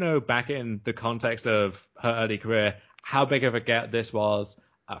I don't know back in the context of her early career how big of a get this was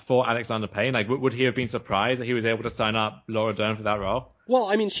for Alexander Payne. Like, would he have been surprised that he was able to sign up Laura Dern for that role? Well,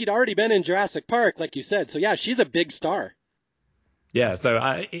 I mean, she'd already been in Jurassic Park, like you said, so yeah, she's a big star. Yeah,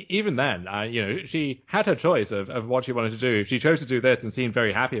 so even then, she had her choice of what she wanted to do. She chose to do this and seemed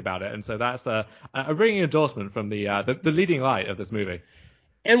very happy about it, and so that's a ringing endorsement from the leading light of this movie.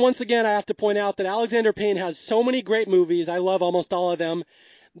 And once again, I have to point out that Alexander Payne has so many great movies. I love almost all of them.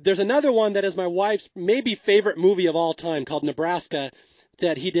 There's another one that is my wife's maybe favorite movie of all time called Nebraska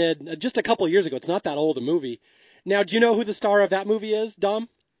that he did just a couple years ago. It's not that old a movie. Now, do you know who the star of that movie is, Dom?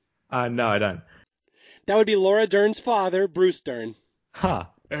 No, I don't. That would be Laura Dern's father, Bruce Dern. Huh.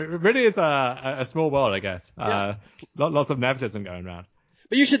 It really is a small world, I guess. Yeah. Lots of nepotism going around.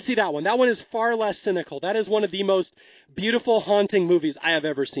 But you should see that one. That one is far less cynical. That is one of the most beautiful, haunting movies I have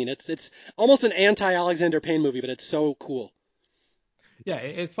ever seen. It's almost an anti-Alexander Payne movie, but it's so cool. Yeah,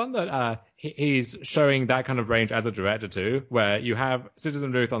 it's fun that he's showing that kind of range as a director too, where you have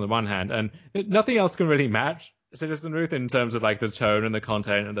Citizen Ruth on the one hand, and nothing else can really match Citizen Ruth in terms of like the tone and the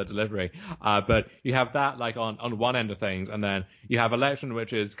content and the delivery. But you have that like on one end of things, and then you have Election,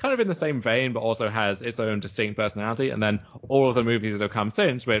 which is kind of in the same vein, but also has its own distinct personality, and then all of the movies that have come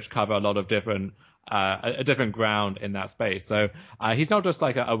since, which cover a lot of different a different ground in that space. So he's not just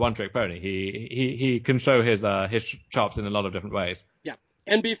like a one-trick pony. He can show his chops in a lot of different ways. Yeah.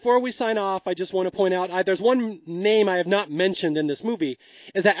 And before we sign off, I just want to point out there's one name I have not mentioned in this movie,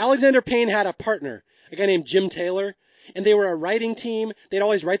 is that Alexander Payne had a partner, a guy named Jim Taylor, and they were a writing team. They'd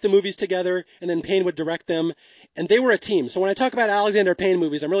always write the movies together, and then Payne would direct them, and they were a team. So when I talk about Alexander Payne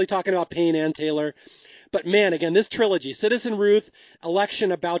movies, I'm really talking about Payne and Taylor. But man, again, this trilogy, Citizen Ruth,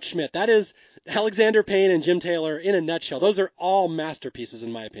 Election, About Schmidt, that is Alexander Payne and Jim Taylor in a nutshell. Those are all masterpieces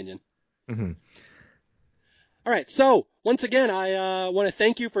in my opinion. Mm-hmm. All right, so once again, I want to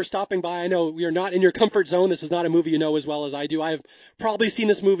thank you for stopping by. I know you're not in your comfort zone. This is not a movie you know as well as I do. I've probably seen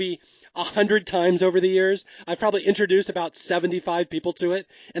this movie 100 times over the years. I've probably introduced about 75 people to it,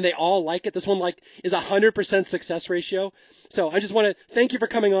 and they all like it. This one is 100% success ratio. So I just want to thank you for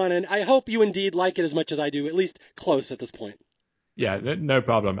coming on, and I hope you indeed like it as much as I do, at least close at this point. Yeah, no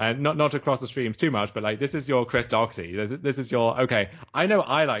problem. And not to cross the streams too much, but like this is your Chris Doherty. This is your okay. I know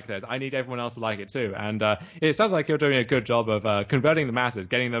I like this. I need everyone else to like it too. And it sounds like you're doing a good job of converting the masses,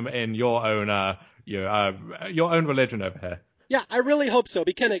 getting them in your own religion over here. Yeah, I really hope so.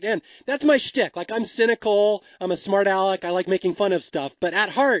 Because again, that's my shtick. Like I'm cynical, I'm a smart aleck, I like making fun of stuff, but at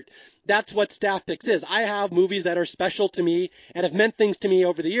heart, that's what Staff Picks is. I have movies that are special to me and have meant things to me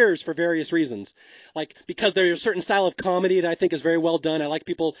over the years for various reasons. Like because there's a certain style of comedy that I think is very well done. I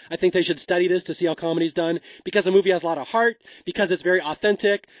think they should study this to see how comedy's done. Because the movie has a lot of heart, because it's very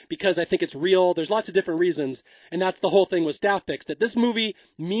authentic, because I think it's real. There's lots of different reasons. And that's the whole thing with Staff Picks, that this movie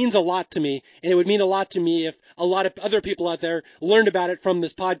means a lot to me, and it would mean a lot to me if a lot of other people out there learned about it from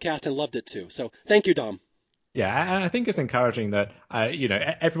this podcast and loved it too. So thank you, Dom. Yeah, and I think it's encouraging that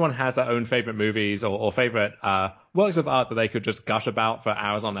everyone has their own favorite movies or favorite works of art that they could just gush about for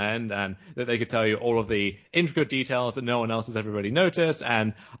hours on end, and that they could tell you all of the intricate details that no one else has ever really noticed,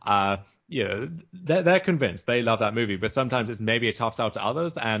 and they're convinced they love that movie, but sometimes it's maybe a tough sell to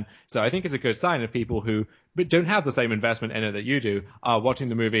others, and so I think it's a good sign of people who don't have the same investment in it that you do are watching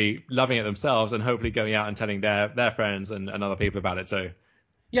the movie, loving it themselves, and hopefully going out and telling their friends and other people about it too.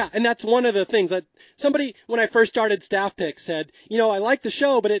 Yeah, and that's one of the things that somebody, when I first started Staff Picks, said, I like the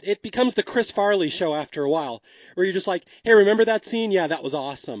show, but it becomes the Chris Farley show after a while, where you're just like, hey, remember that scene? Yeah, that was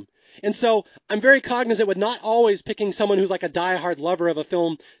awesome. And so I'm very cognizant with not always picking someone who's like a diehard lover of a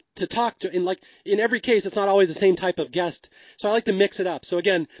film to talk to. In every case, it's not always the same type of guest. So I like to mix it up. So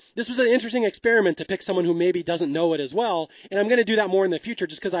again, this was an interesting experiment to pick someone who maybe doesn't know it as well. And I'm going to do that more in the future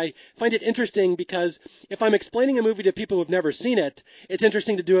just because I find it interesting, because if I'm explaining a movie to people who've never seen it, it's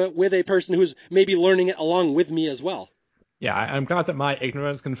interesting to do it with a person who's maybe learning it along with me as well. Yeah, I'm glad that my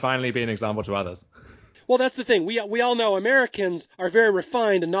ignorance can finally be an example to others. Well, that's the thing. We all know Americans are very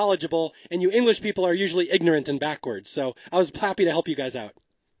refined and knowledgeable, and you English people are usually ignorant and backwards. So I was happy to help you guys out.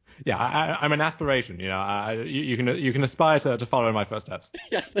 Yeah, I'm an aspiration. You can aspire to follow in my footsteps.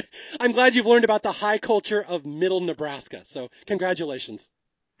 Yes, I'm glad you've learned about the high culture of Middle Nebraska. So congratulations.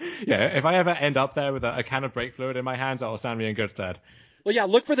 Yeah, if I ever end up there with a can of brake fluid in my hands, that will stand me in good stead. Well, yeah,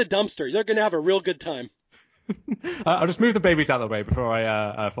 look for the dumpster. They're going to have a real good time. I'll just move the babies out of the way before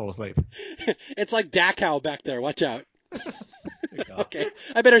I fall asleep. It's like Dachau back there. Watch out. Okay,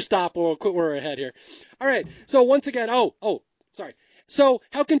 I better stop or we'll quit where we're ahead here. All right. So once again, sorry. So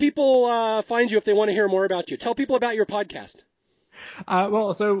how can people find you if they want to hear more about you? Tell people about your podcast.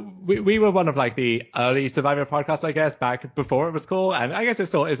 Well, so we were one of like the early Survivor podcasts, I guess, back before it was cool. And I guess it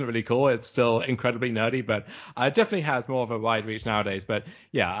still isn't really cool. It's still incredibly nerdy, but it definitely has more of a wide reach nowadays. But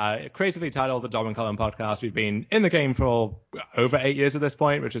yeah, creatively titled the Dom and Colin podcast. We've been in the game for over 8 years at this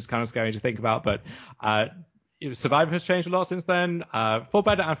point, which is kind of scary to think about. But Survivor has changed a lot since then, for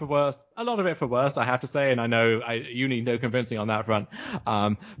better and for worse. A lot of it for worse, I have to say. And I know you need no convincing on that front.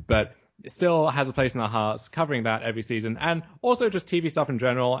 But it still has a place in our hearts, covering that every season, and also just TV stuff in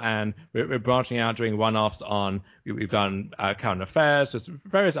general. And we're branching out, doing one-offs on. We've done current affairs, just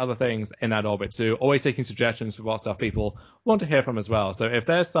various other things in that orbit too. Always taking suggestions for what stuff people want to hear from as well. So if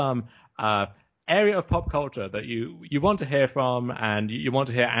there's some area of pop culture that you want to hear from and you want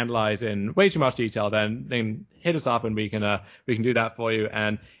to hear analyzed in way too much detail, then hit us up and we can do that for you.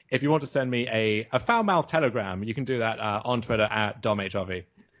 And if you want to send me a foul mouth telegram, you can do that on Twitter at DomHRV.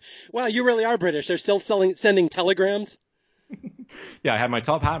 Wow, you really are British. They're still sending telegrams. Yeah, I have my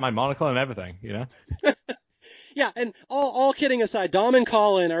top hat, my monocle, and everything. Yeah, and all kidding aside, Dom and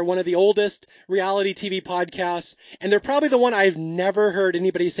Colin are one of the oldest reality TV podcasts, and they're probably the one I've never heard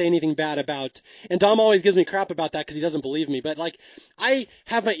anybody say anything bad about. And Dom always gives me crap about that because he doesn't believe me. But like, I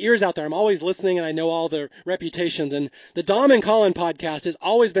have my ears out there. I'm always listening, and I know all their reputations. And the Dom and Colin podcast has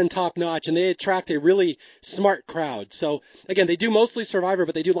always been top notch, and they attract a really smart crowd. So again, they do mostly Survivor,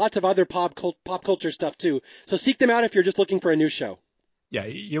 but they do lots of other pop culture stuff too. So seek them out if you're just looking for a new show. Yeah,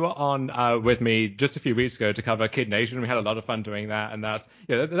 you were on with me just a few weeks ago to cover Kid Nation. We had a lot of fun doing that, and that's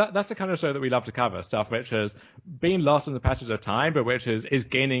the kind of show that we love to cover, stuff which has been lost in the passage of time, but which is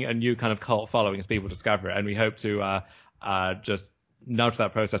gaining a new kind of cult following as people discover it, and we hope to just nudge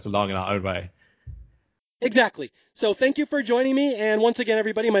that process along in our own way. Exactly. So thank you for joining me. And once again,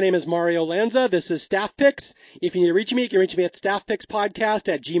 everybody, my name is Mario Lanza. This is Staff Picks. If you need to reach me, you can reach me at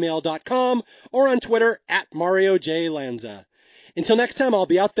staffpickspodcast@gmail.com or on Twitter at Mario J. Lanza. Until next time, I'll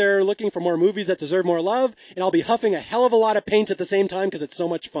be out there looking for more movies that deserve more love, and I'll be huffing a hell of a lot of paint at the same time because it's so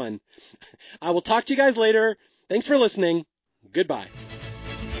much fun. I will talk to you guys later. Thanks for listening. Goodbye.